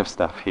that kind of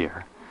stuff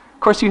here. Of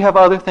course, you have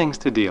other things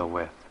to deal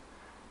with.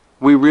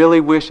 We really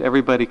wish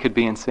everybody could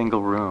be in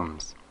single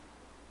rooms.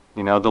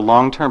 You know, the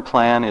long-term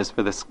plan is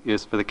for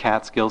the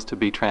Catskills to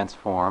be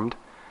transformed,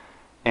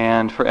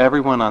 and for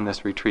everyone on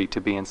this retreat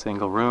to be in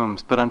single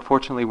rooms, but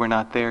unfortunately we're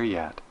not there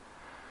yet.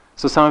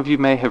 So some of you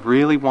may have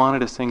really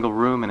wanted a single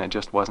room and it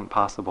just wasn't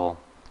possible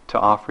to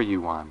offer you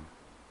one.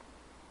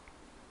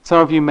 Some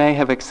of you may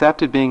have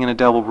accepted being in a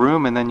double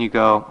room and then you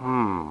go,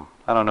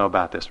 I don't know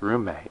about this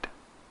roommate.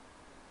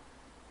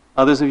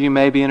 Others of you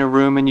may be in a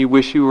room and you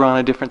wish you were on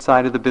a different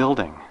side of the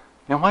building.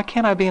 You know, why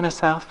can't I be in a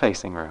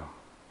south-facing room?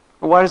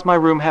 Or why does my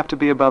room have to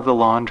be above the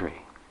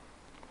laundry?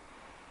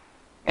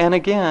 And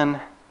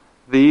again,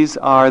 these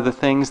are the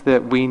things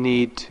that we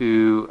need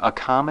to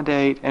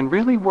accommodate and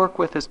really work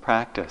with as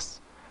practice.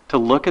 to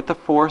look at the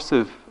force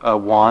of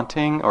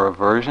wanting or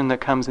aversion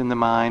that comes in the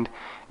mind,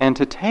 and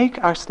to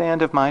take our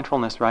stand of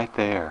mindfulness right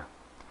there.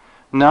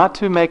 Not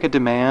to make a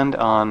demand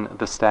on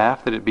the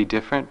staff that it be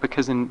different,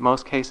 because in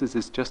most cases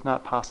it's just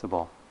not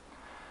possible.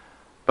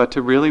 But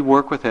to really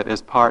work with it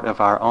as part of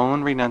our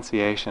own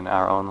renunciation,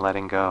 our own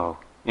letting go,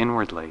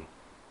 inwardly.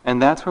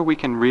 And that's where we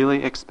can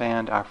really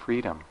expand our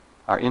freedom,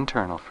 our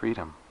internal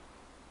freedom.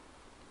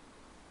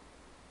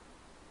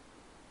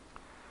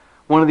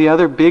 One of the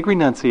other big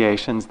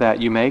renunciations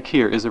that you make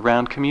here is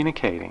around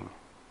communicating.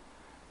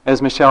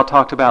 As Michelle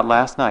talked about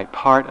last night,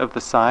 part of the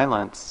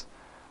silence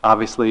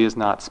obviously is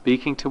not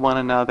speaking to one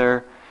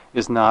another,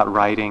 is not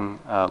writing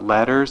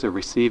letters or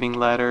receiving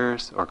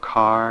letters or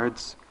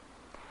cards.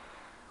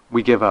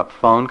 We give up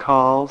phone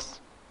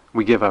calls.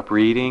 We give up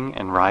reading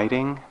and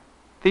writing.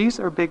 These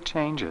are big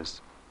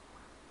changes.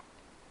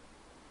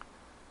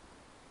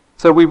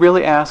 So we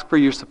really ask for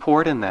your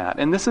support in that.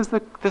 And this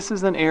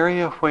is an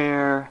area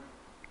where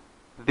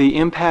the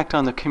impact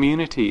on the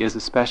community is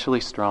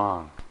especially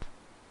strong.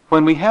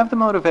 When we have the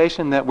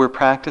motivation that we're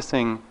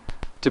practicing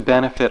to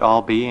benefit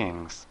all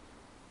beings,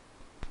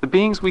 the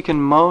beings we can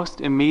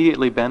most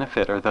immediately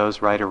benefit are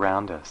those right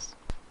around us.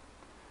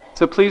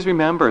 So please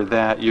remember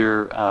that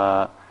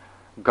your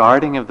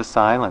guarding of the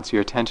silence,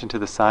 your attention to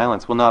the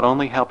silence, will not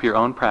only help your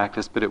own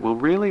practice, but it will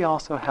really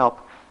also help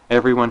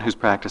everyone who's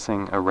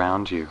practicing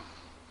around you.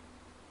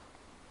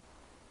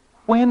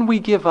 When we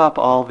give up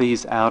all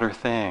these outer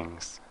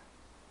things,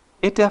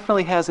 it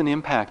definitely has an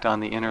impact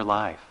on the inner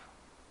life.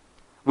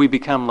 We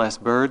become less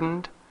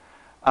burdened.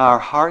 Our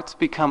hearts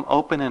become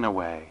open in a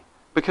way.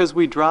 Because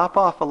we drop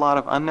off a lot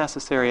of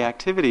unnecessary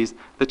activities,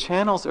 the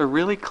channels are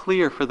really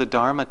clear for the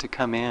Dharma to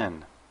come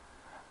in.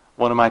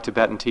 One of my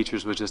Tibetan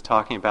teachers was just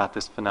talking about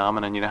this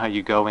phenomenon. You know how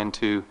you go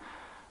into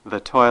the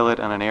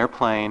toilet on an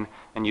airplane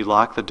and you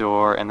lock the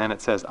door and then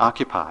it says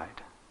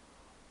occupied.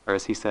 Or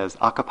as he says,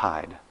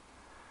 occupied.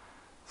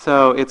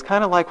 So it's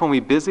kind of like when we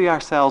busy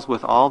ourselves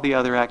with all the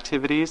other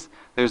activities,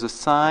 there's a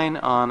sign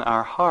on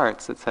our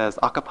hearts that says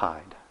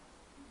occupied.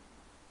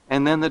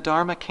 And then the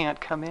Dharma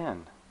can't come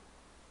in.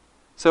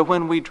 So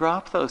when we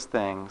drop those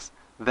things,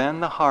 then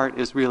the heart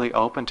is really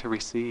open to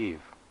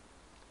receive.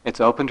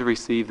 It's open to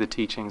receive the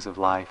teachings of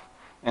life.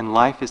 And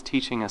life is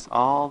teaching us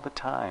all the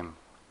time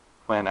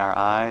when our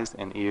eyes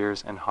and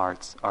ears and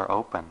hearts are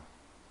open.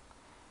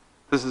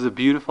 This is a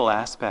beautiful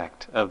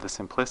aspect of the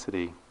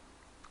simplicity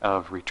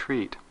of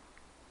retreat.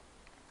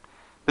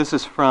 This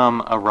is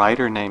from a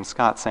writer named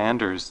Scott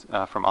Sanders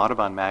from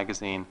Audubon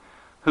magazine,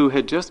 who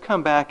had just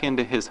come back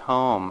into his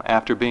home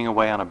after being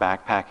away on a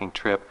backpacking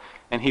trip,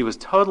 and he was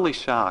totally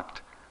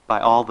shocked by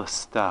all the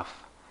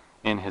stuff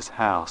in his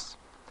house.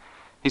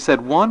 He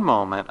said, "One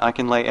moment I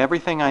can lay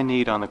everything I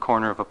need on the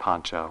corner of a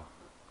poncho.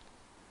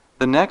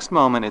 The next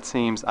moment it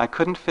seems I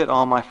couldn't fit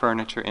all my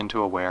furniture into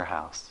a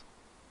warehouse.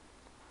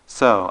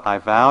 So I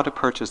vow to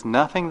purchase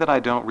nothing that I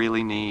don't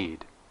really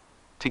need,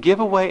 to give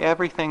away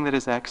everything that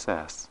is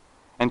excess,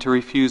 and to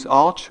refuse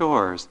all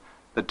chores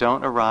that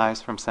don't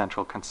arise from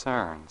central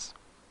concerns.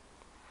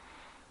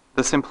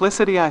 The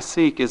simplicity I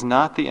seek is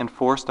not the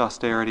enforced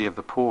austerity of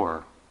the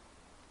poor.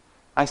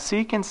 I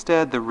seek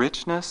instead the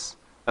richness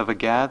of a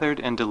gathered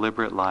and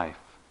deliberate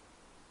life,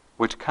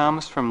 which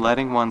comes from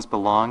letting one's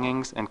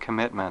belongings and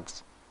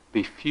commitments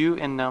be few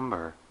in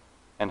number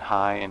and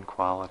high in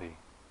quality."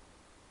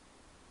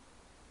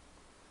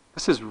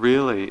 This is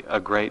really a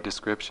great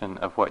description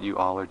of what you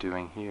all are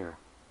doing here.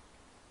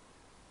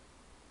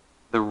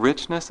 The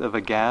richness of a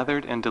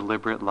gathered and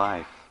deliberate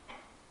life,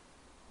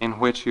 in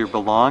which your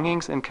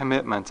belongings and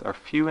commitments are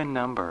few in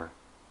number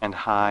and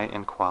high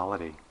in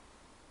quality.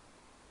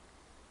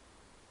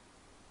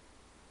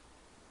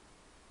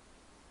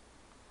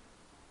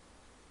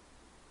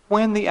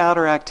 When the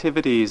outer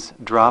activities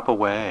drop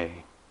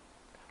away,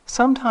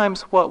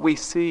 sometimes what we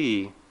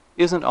see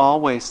isn't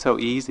always so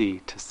easy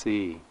to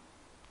see.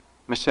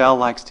 Michelle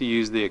likes to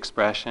use the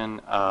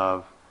expression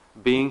of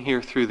being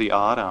here through the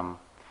autumn.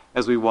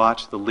 As we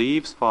watch the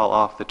leaves fall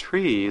off the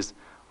trees,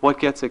 what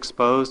gets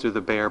exposed are the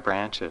bare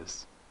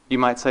branches. You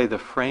might say the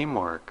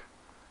framework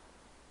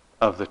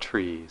of the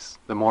trees,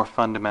 the more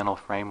fundamental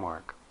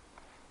framework.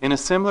 In a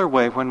similar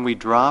way, when we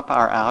drop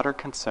our outer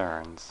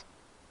concerns,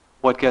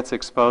 what gets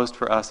exposed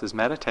for us as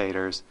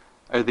meditators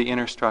are the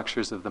inner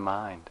structures of the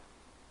mind.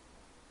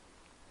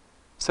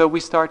 So we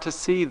start to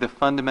see the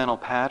fundamental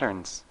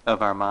patterns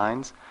of our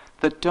minds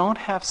that don't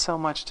have so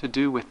much to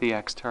do with the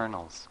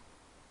externals.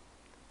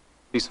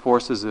 These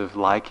forces of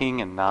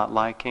liking and not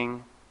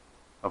liking,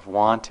 of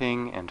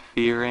wanting and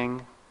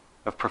fearing,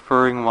 of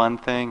preferring one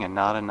thing and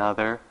not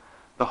another,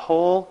 the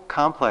whole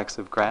complex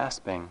of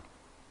grasping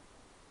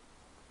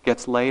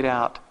gets laid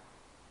out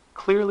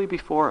clearly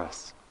before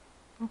us.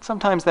 And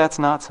sometimes that's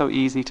not so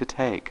easy to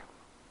take.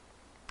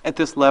 At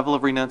this level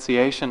of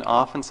renunciation,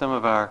 often some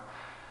of our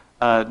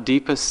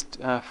deepest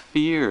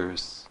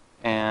fears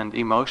and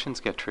emotions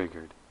get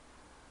triggered.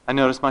 I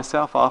notice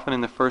myself often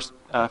in the first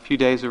few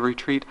days of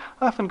retreat,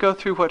 I often go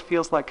through what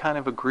feels like kind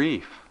of a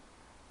grief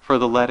for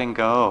the letting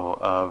go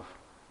of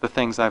the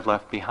things I've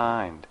left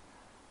behind.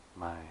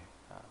 My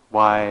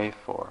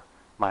wife or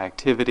my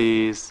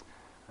activities,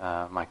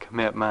 my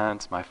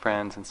commitments, my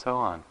friends, and so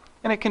on.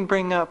 And it can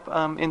bring up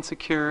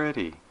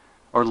insecurity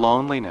or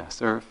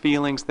loneliness or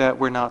feelings that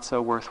were not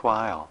so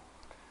worthwhile.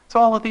 So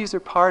all of these are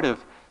part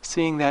of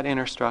seeing that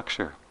inner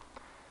structure,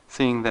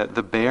 seeing that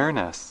the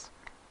bareness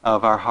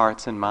of our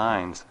hearts and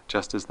minds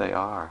just as they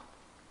are.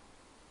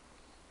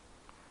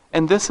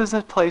 And this is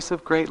a place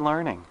of great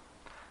learning.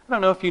 I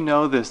don't know if you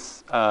know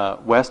this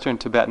Western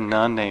Tibetan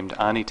nun named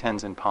Ani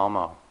Tenzin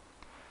Palmo.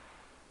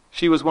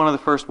 She was one of the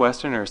first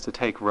Westerners to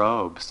take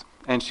robes,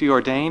 and she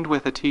ordained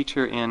with a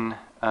teacher in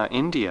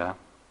India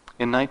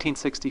in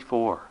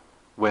 1964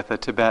 with a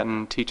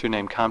Tibetan teacher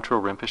named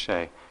Kamtrul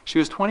Rinpoche. She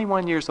was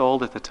 21 years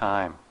old at the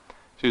time.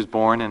 She was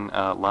born in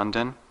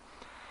London.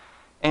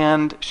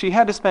 And she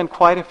had to spend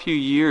quite a few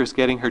years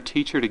getting her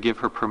teacher to give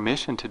her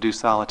permission to do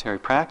solitary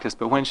practice,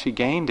 but when she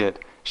gained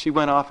it, she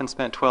went off and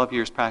spent 12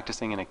 years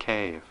practicing in a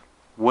cave,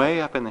 way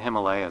up in the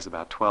Himalayas,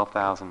 about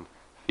 12,000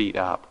 feet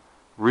up.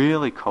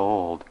 Really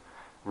cold,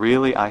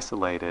 really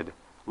isolated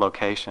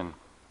location.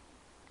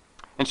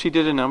 And she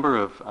did a number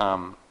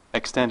of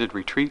extended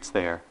retreats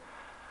there.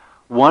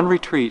 One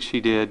retreat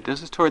she did,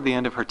 this is toward the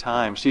end of her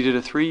time, she did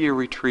a 3-year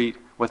retreat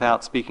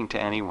without speaking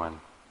to anyone.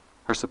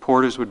 Her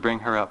supporters would bring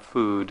her up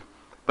food,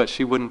 but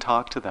she wouldn't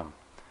talk to them.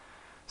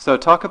 So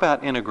talk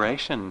about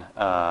integration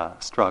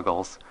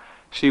struggles.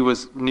 She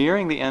was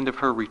nearing the end of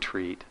her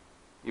retreat,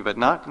 but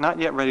not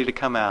yet ready to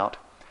come out,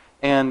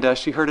 and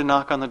she heard a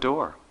knock on the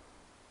door.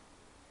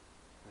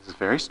 This is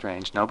very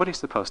strange. Nobody's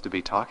supposed to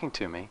be talking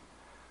to me.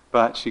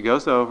 But she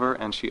goes over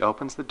and she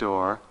opens the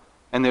door,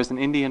 and there's an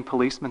Indian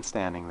policeman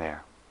standing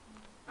there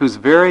who's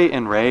very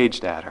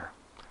enraged at her.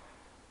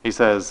 He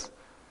says,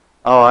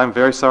 "Oh, I'm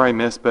very sorry,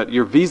 miss, but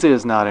your visa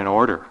is not in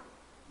order.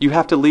 You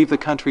have to leave the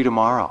country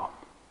tomorrow."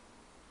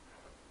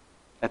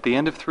 At the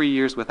end of 3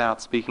 years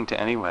without speaking to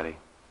anybody.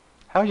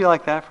 How would you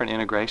like that for an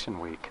integration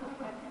week?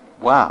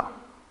 Wow.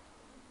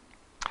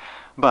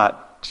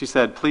 But she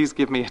said, "Please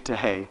give me a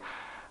day.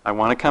 I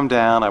want to come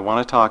down. I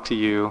want to talk to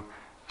you."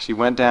 She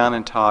went down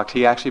and talked.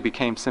 He actually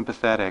became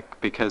sympathetic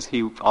because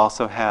he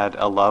also had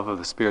a love of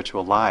the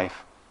spiritual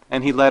life.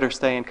 And he let her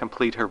stay and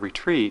complete her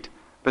retreat,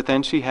 but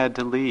then she had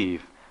to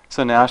leave.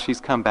 So now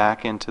she's come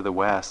back into the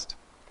West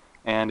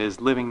and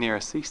is living near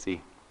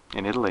Assisi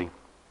in Italy.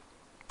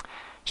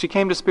 She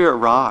came to Spirit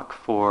Rock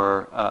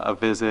for a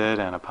visit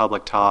and a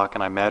public talk,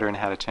 and I met her and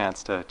had a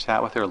chance to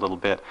chat with her a little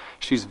bit.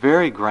 She's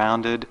very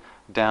grounded,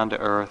 down to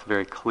earth,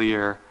 very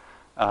clear.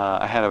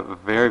 I had a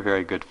very,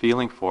 very good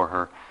feeling for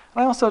her.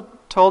 And I also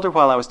told her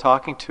while I was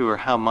talking to her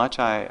how much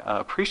I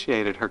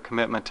appreciated her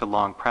commitment to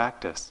long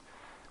practice,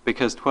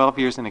 because 12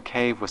 years in a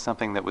cave was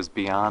something that was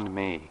beyond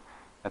me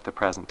at the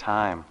present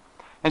time.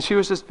 And she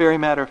was just very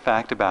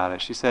matter-of-fact about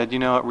it. She said, "You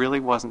know, it really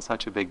wasn't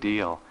such a big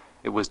deal.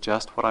 It was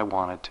just what I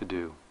wanted to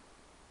do."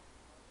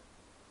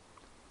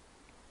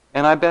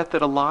 And I bet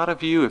that a lot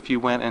of you, if you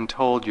went and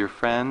told your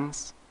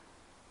friends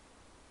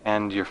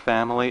and your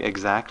family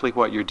exactly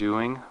what you're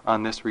doing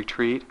on this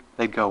retreat,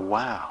 they'd go,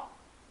 "Wow,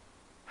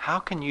 how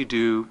can you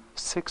do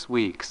 6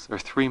 weeks or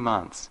 3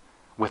 months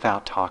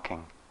without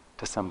talking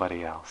to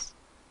somebody else?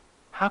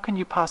 How can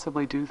you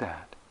possibly do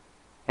that?"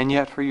 And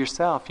yet for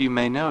yourself, you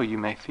may know, you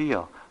may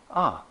feel,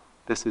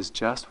 this is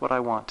just what I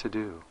want to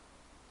do.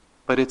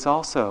 But it's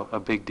also a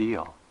big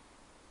deal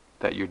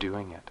that you're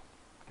doing it.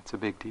 It's a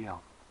big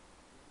deal.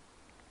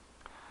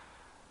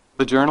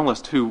 The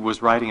journalist who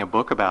was writing a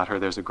book about her,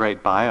 there's a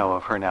great bio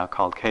of her now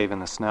called Cave in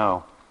the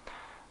Snow.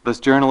 This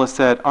journalist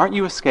said, "Aren't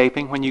you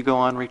escaping when you go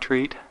on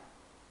retreat?"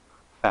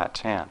 Fat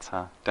chance,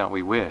 huh? Don't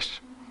we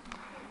wish?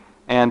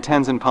 And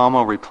Tenzin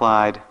Palmo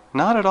replied,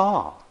 "Not at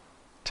all.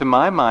 To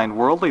my mind,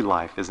 worldly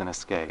life is an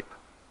escape.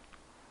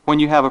 When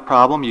you have a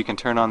problem, you can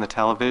turn on the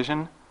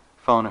television,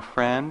 phone a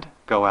friend,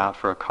 go out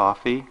for a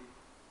coffee.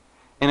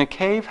 In a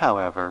cave,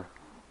 however,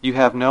 you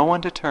have no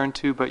one to turn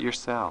to but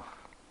yourself.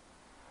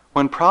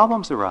 When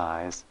problems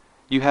arise,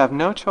 you have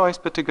no choice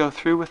but to go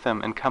through with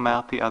them and come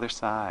out the other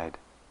side.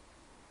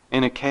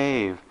 In a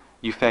cave,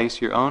 you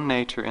face your own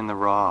nature in the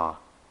raw,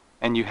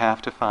 and you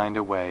have to find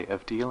a way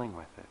of dealing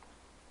with it."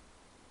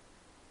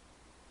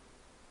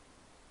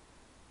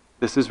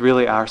 This is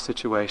really our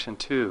situation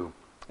too.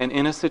 And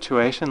in a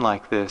situation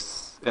like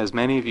this, as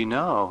many of you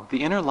know,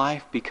 the inner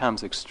life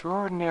becomes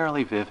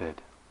extraordinarily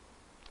vivid.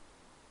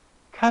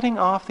 Cutting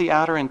off the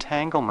outer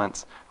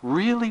entanglements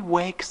really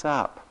wakes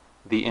up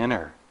the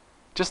inner.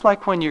 Just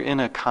like when you're in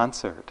a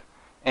concert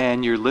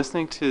and you're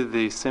listening to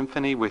the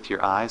symphony with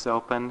your eyes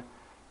open,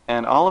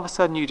 and all of a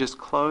sudden you just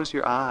close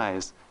your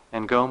eyes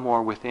and go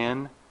more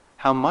within,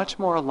 how much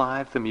more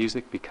alive the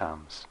music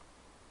becomes.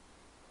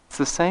 It's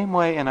the same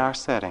way in our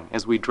setting.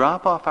 As we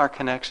drop off our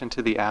connection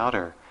to the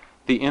outer,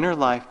 the inner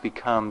life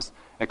becomes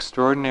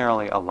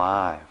extraordinarily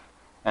alive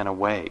and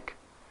awake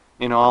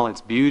in all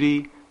its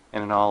beauty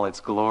and in all its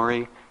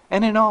glory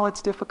and in all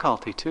its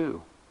difficulty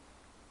too.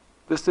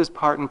 This is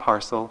part and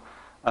parcel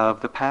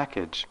of the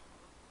package.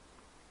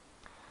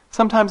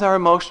 Sometimes our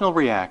emotional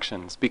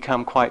reactions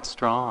become quite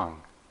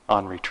strong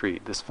on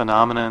retreat. This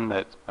phenomenon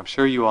that I'm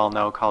sure you all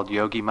know called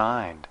yogi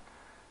mind.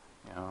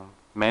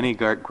 Many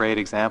great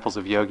examples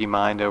of yogi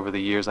mind over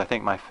the years. I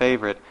think my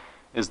favorite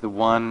is the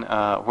one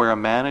where a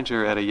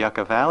manager at a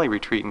Yucca Valley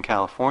retreat in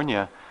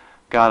California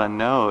got a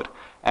note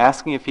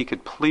asking if he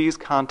could please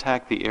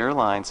contact the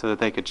airline so that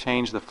they could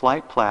change the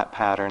flight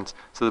patterns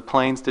so the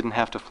planes didn't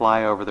have to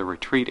fly over the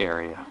retreat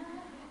area.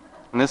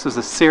 And this was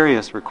a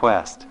serious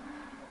request.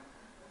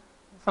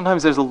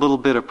 Sometimes there's a little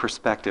bit of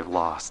perspective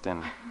lost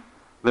in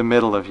the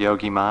middle of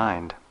yogi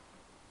mind.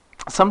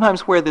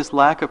 Sometimes where this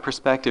lack of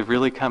perspective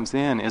really comes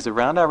in is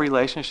around our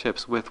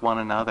relationships with one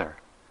another.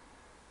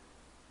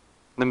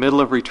 In the middle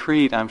of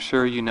retreat, I'm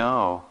sure you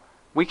know,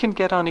 we can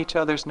get on each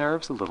other's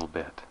nerves a little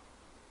bit.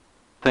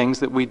 Things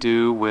that we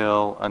do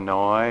will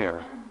annoy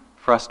or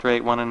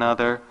frustrate one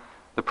another.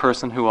 The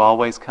person who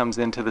always comes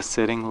into the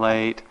sitting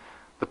late,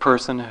 the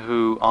person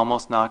who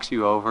almost knocks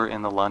you over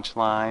in the lunch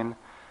line,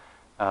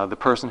 the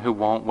person who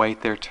won't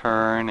wait their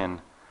turn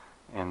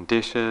in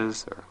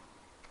dishes or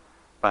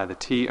by the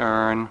tea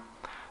urn,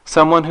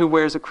 someone who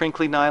wears a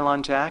crinkly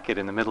nylon jacket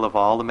in the middle of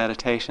all the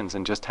meditations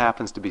and just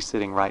happens to be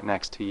sitting right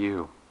next to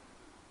you.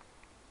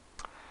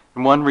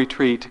 In one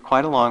retreat,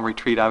 quite a long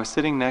retreat, I was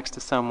sitting next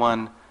to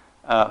someone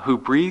who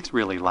breathed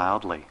really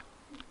loudly.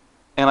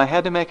 And I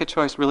had to make a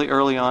choice really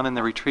early on in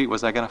the retreat.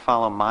 Was I going to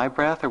follow my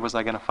breath or was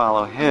I going to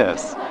follow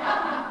his?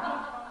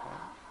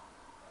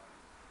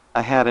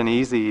 I had an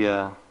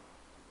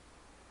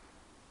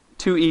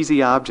two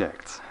easy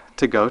objects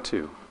to go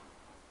to.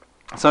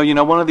 So,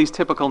 one of these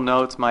typical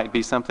notes might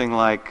be something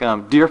like,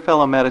 Dear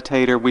fellow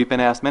meditator, we've been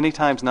asked many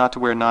times not to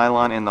wear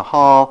nylon in the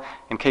hall.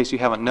 In case you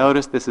haven't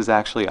noticed, this is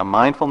actually a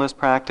mindfulness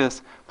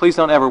practice. Please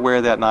don't ever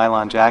wear that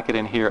nylon jacket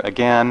in here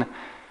again.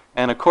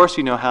 And of course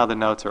you know how the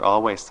notes are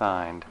always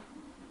signed.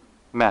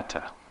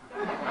 Metta.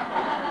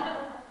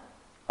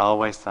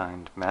 Always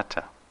signed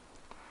metta.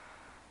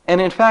 And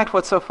in fact,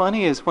 what's so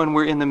funny is when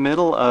we're in the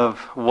middle of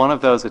one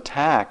of those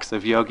attacks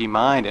of yogi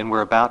mind and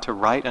we're about to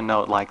write a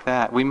note like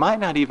that, we might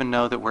not even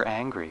know that we're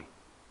angry.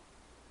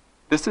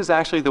 This is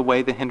actually the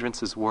way the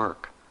hindrances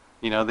work.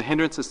 The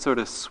hindrances sort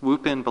of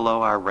swoop in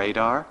below our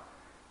radar,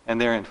 and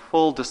they're in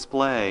full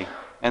display,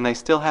 and they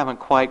still haven't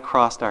quite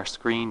crossed our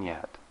screen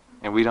yet.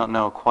 And we don't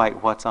know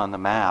quite what's on the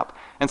map.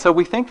 And so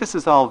we think this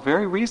is all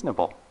very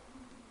reasonable.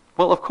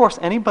 Well, of course,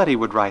 anybody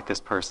would write this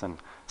person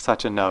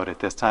such a note at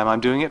this time. I'm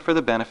doing it for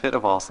the benefit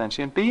of all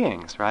sentient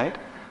beings, right?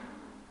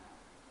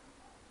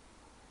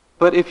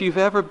 But if you've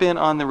ever been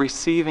on the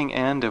receiving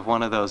end of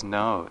one of those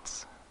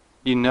notes,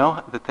 you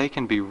know that they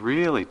can be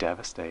really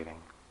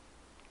devastating.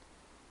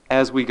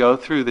 As we go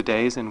through the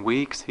days and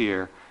weeks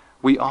here,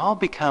 we all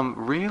become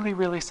really,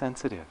 really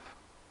sensitive.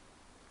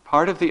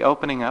 Part of the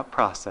opening up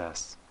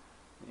process,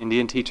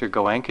 Indian teacher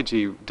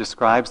Goenkaji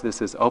describes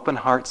this as open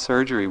heart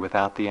surgery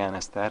without the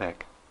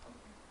anesthetic.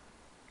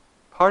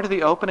 Part of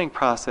the opening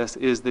process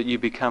is that you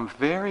become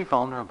very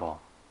vulnerable.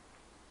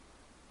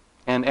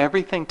 And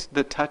everything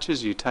that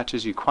touches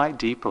you quite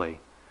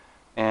deeply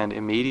and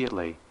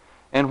immediately.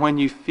 And when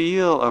you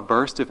feel a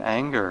burst of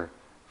anger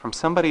from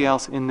somebody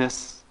else in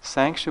this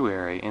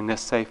sanctuary, in this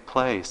safe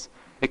place,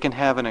 it can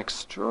have an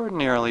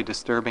extraordinarily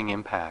disturbing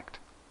impact.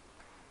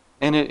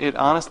 And it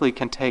honestly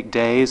can take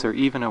days or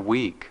even a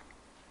week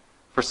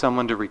for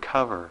someone to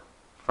recover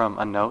from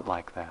a note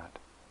like that.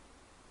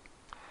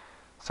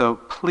 So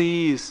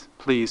please,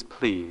 please,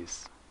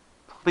 please,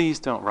 please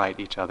don't write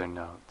each other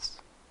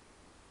notes.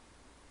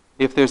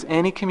 If there's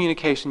any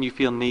communication you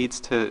feel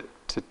needs to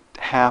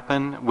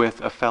happen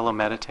with a fellow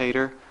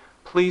meditator,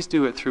 please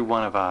do it through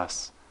one of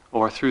us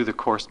or through the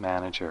course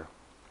manager.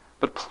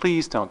 But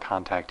please don't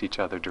contact each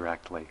other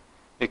directly.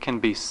 It can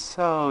be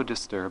so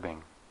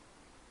disturbing.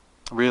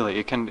 Really,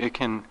 it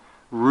can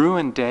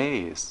ruin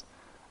days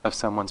of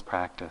someone's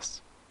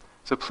practice.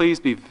 So please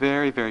be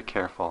very, very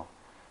careful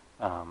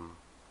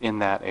in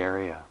that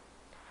area.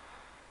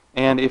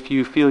 And if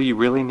you feel you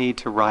really need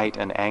to write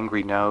an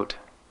angry note,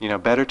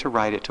 better to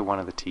write it to one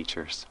of the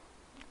teachers.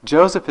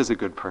 Joseph is a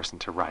good person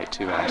to write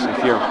to, actually.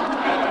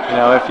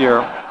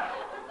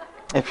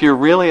 If you're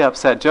really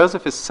upset,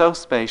 Joseph is so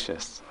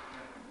spacious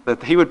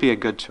that he would be a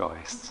good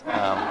choice.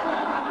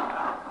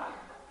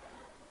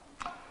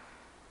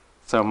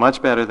 So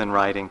much better than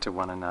writing to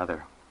one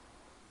another.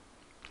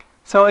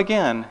 So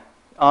again,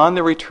 on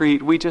the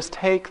retreat, we just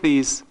take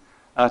these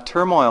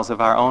turmoils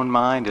of our own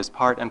mind as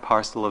part and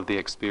parcel of the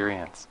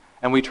experience.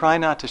 And we try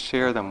not to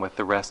share them with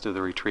the rest of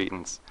the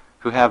retreatants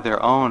who have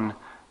their own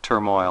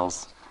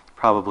turmoils,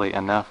 probably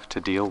enough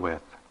to deal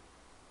with.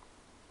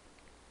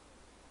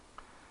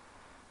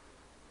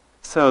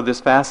 So this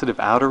facet of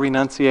outer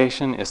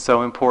renunciation is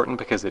so important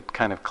because it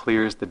kind of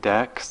clears the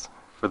decks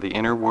for the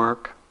inner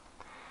work.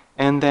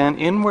 And then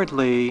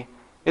inwardly,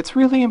 it's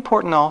really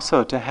important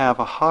also to have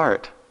a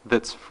heart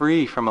that's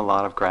free from a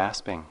lot of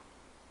grasping.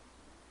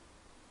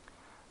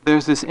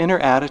 There's this inner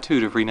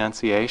attitude of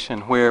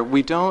renunciation where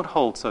we don't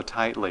hold so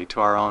tightly to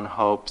our own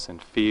hopes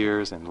and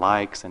fears and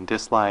likes and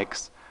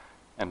dislikes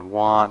and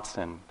wants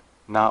and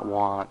not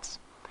wants.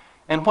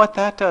 And what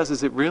that does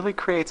is it really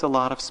creates a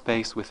lot of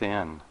space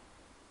within.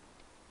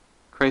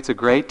 Creates a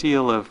great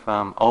deal of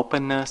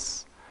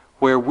openness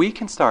where we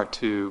can start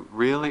to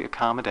really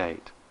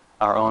accommodate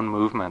our own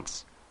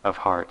movements of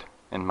heart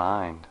and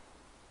mind.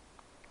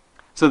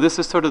 So this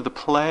is sort of the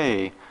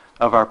play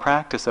of our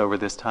practice over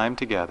this time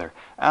together.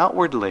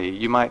 Outwardly,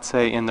 you might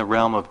say in the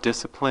realm of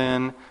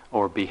discipline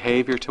or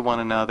behavior to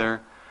one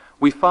another,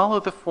 we follow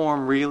the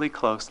form really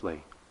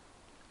closely.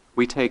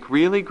 We take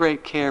really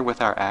great care with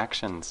our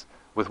actions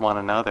with one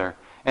another,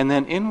 and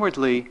then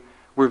inwardly,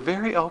 we're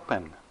very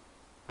open,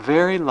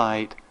 very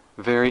light,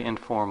 very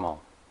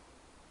informal.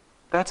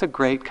 That's a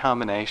great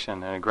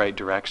combination and a great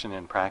direction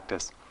in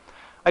practice.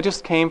 I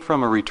just came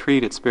from a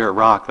retreat at Spirit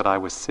Rock that I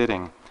was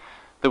sitting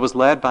that was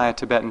led by a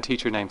Tibetan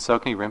teacher named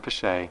Tsoknyi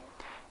Rinpoche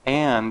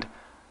and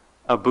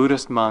a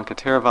Buddhist monk, a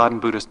Theravadan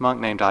Buddhist monk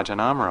named Ajahn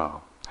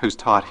Amaro, who's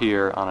taught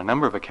here on a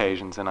number of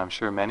occasions, and I'm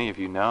sure many of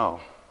you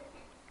know.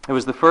 It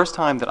was the first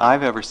time that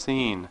I've ever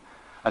seen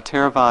a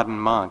Theravadan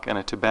monk and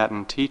a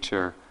Tibetan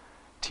teacher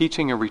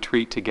teaching a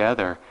retreat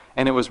together,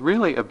 and it was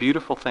really a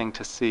beautiful thing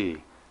to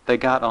see. They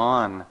got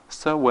on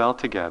so well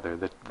together.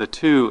 The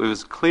two, it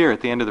was clear at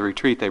the end of the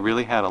retreat, they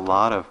really had a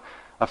lot of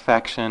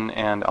affection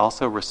and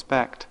also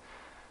respect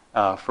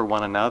for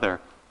one another.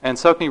 And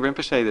Tsoknyi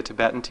Rinpoche, the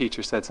Tibetan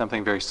teacher, said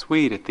something very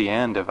sweet at the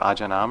end of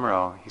Ajahn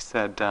Amaro. He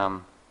said,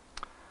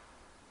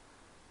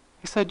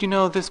 you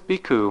know, this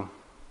bhikkhu,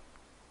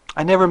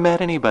 I never met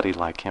anybody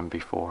like him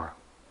before.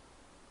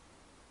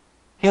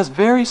 He has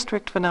very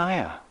strict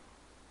Vinaya.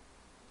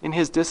 In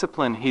his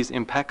discipline, he's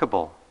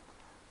impeccable.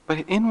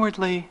 But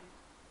inwardly,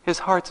 his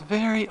heart's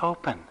very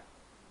open.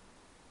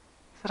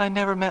 He said, I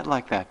never met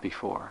like that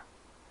before.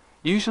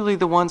 Usually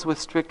the ones with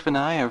strict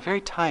Vinaya are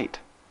very tight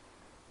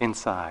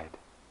inside.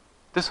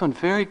 This one,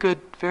 very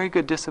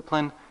good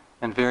discipline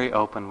and very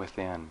open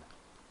within.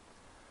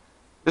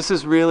 This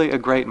is really a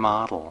great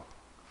model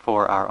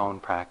for our own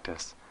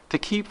practice. To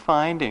keep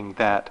finding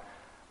that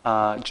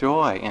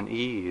joy and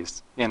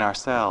ease in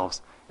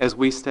ourselves as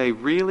we stay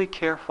really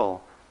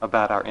careful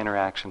about our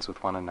interactions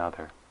with one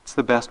another. It's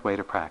the best way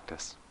to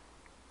practice.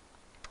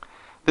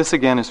 This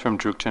again is from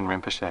Drukchen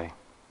Rinpoche.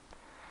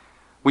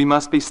 We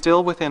must be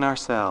still within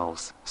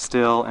ourselves,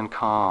 still and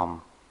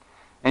calm,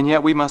 and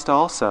yet we must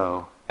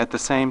also, at the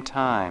same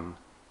time,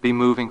 be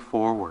moving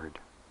forward,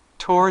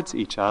 towards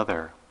each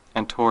other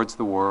and towards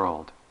the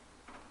world.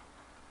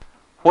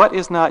 What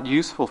is not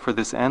useful for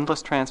this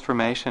endless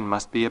transformation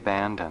must be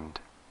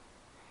abandoned.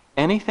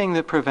 Anything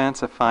that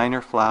prevents a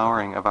finer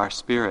flowering of our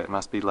spirit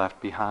must be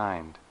left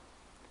behind.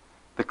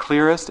 The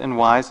clearest and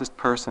wisest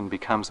person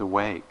becomes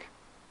awake,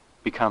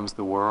 becomes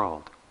the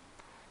world.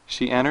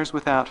 She enters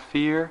without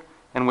fear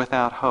and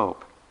without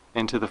hope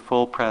into the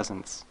full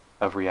presence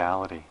of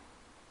reality.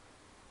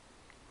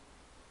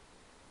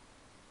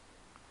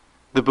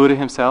 The Buddha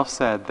himself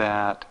said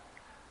that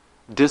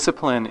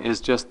discipline is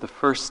just the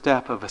first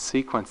step of a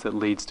sequence that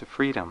leads to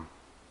freedom.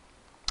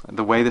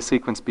 The way the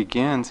sequence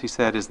begins, he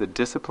said, is that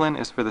discipline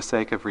is for the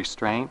sake of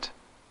restraint,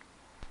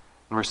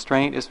 and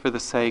restraint is for the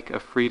sake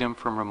of freedom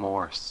from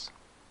remorse.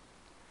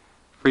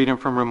 Freedom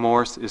from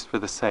remorse is for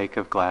the sake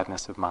of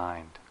gladness of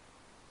mind.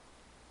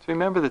 So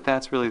remember that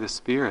that's really the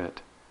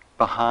spirit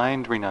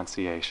behind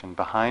renunciation,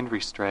 behind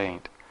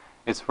restraint.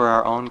 It's for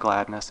our own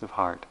gladness of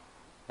heart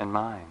and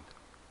mind.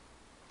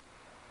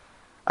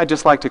 I'd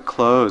just like to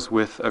close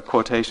with a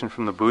quotation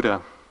from the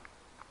Buddha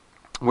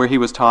where he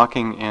was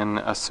talking in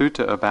a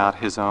sutta about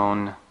his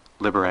own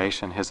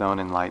liberation, his own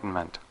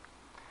enlightenment.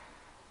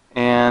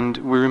 And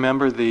we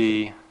remember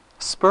the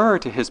spur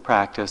to his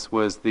practice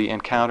was the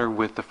encounter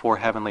with the 4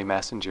 heavenly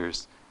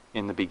messengers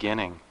in the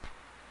beginning.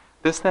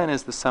 This then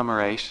is the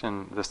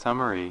summation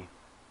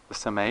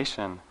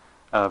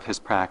of his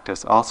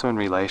practice, also in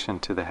relation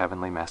to the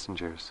heavenly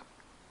messengers.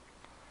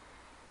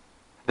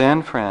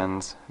 Then,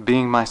 friends,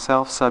 being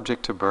myself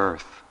subject to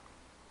birth,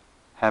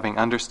 having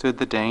understood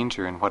the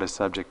danger in what is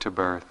subject to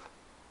birth,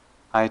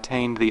 I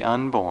attained the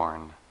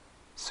unborn,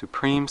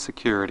 supreme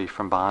security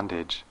from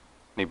bondage,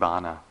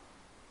 nibbana.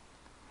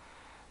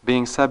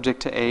 Being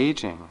subject to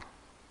aging,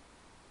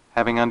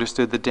 having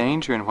understood the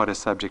danger in what is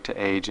subject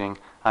to aging,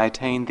 I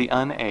attained the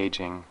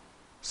unaging,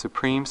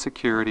 supreme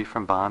security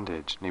from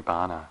bondage,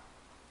 nibbana.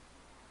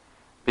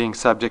 Being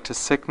subject to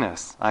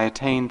sickness, I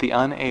attained the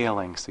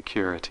unailing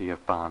security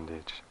of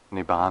bondage,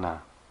 nibbana.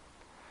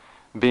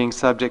 Being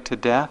subject to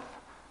death,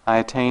 I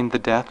attained the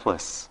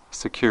deathless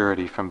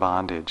security from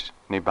bondage,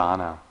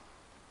 nibbana.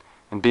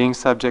 And being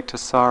subject to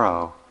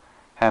sorrow,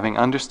 having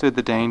understood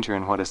the danger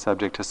in what is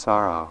subject to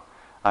sorrow,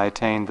 I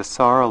attained the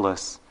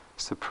sorrowless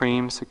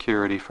supreme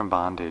security from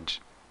bondage,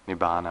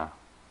 nibbana.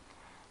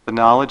 The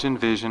knowledge and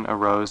vision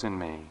arose in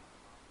me.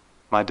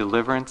 My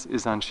deliverance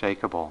is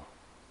unshakable.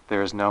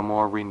 There is no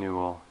more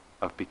renewal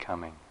of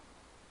becoming.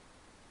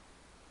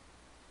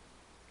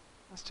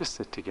 Let's just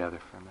sit together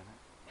for a minute.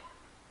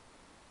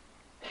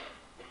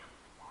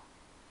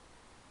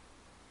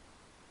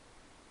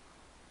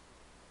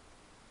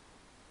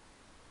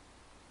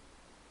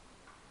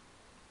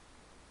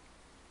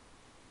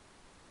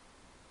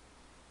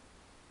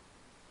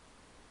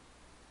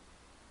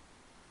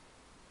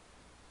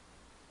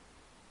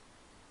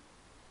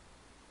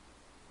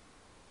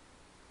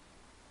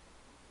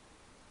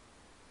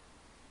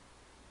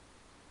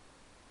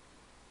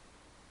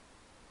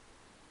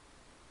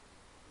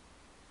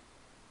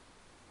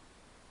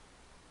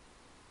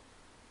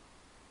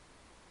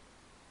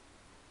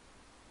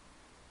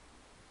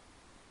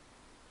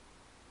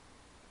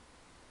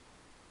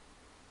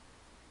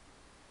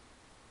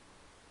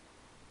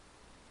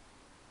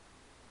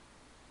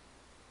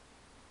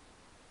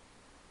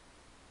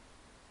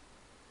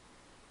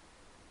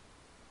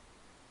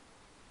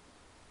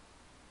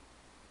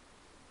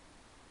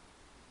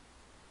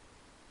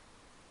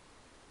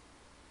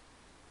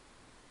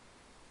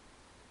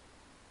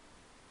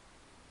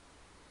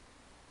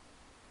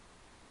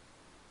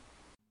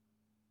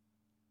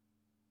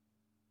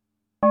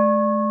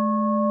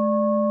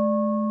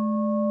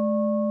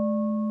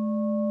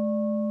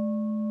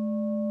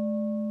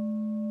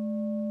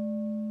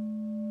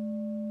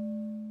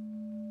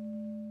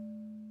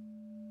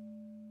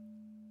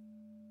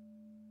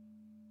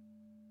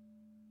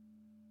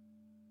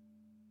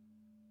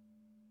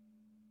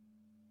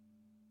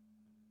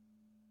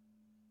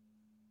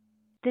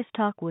 This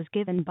talk was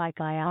given by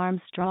Guy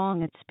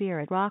Armstrong at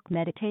Spirit Rock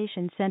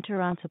Meditation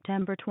Center on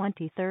September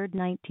 23,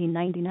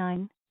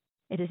 1999.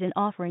 It is an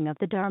offering of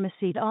the Dharma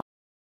Seed.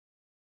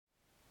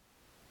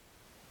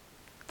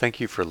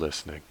 Thank you for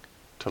listening.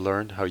 To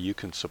learn how you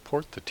can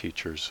support the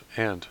teachers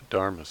and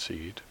Dharma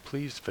Seed,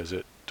 please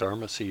visit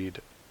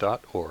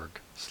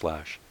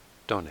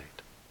dharmaseed.org/donate.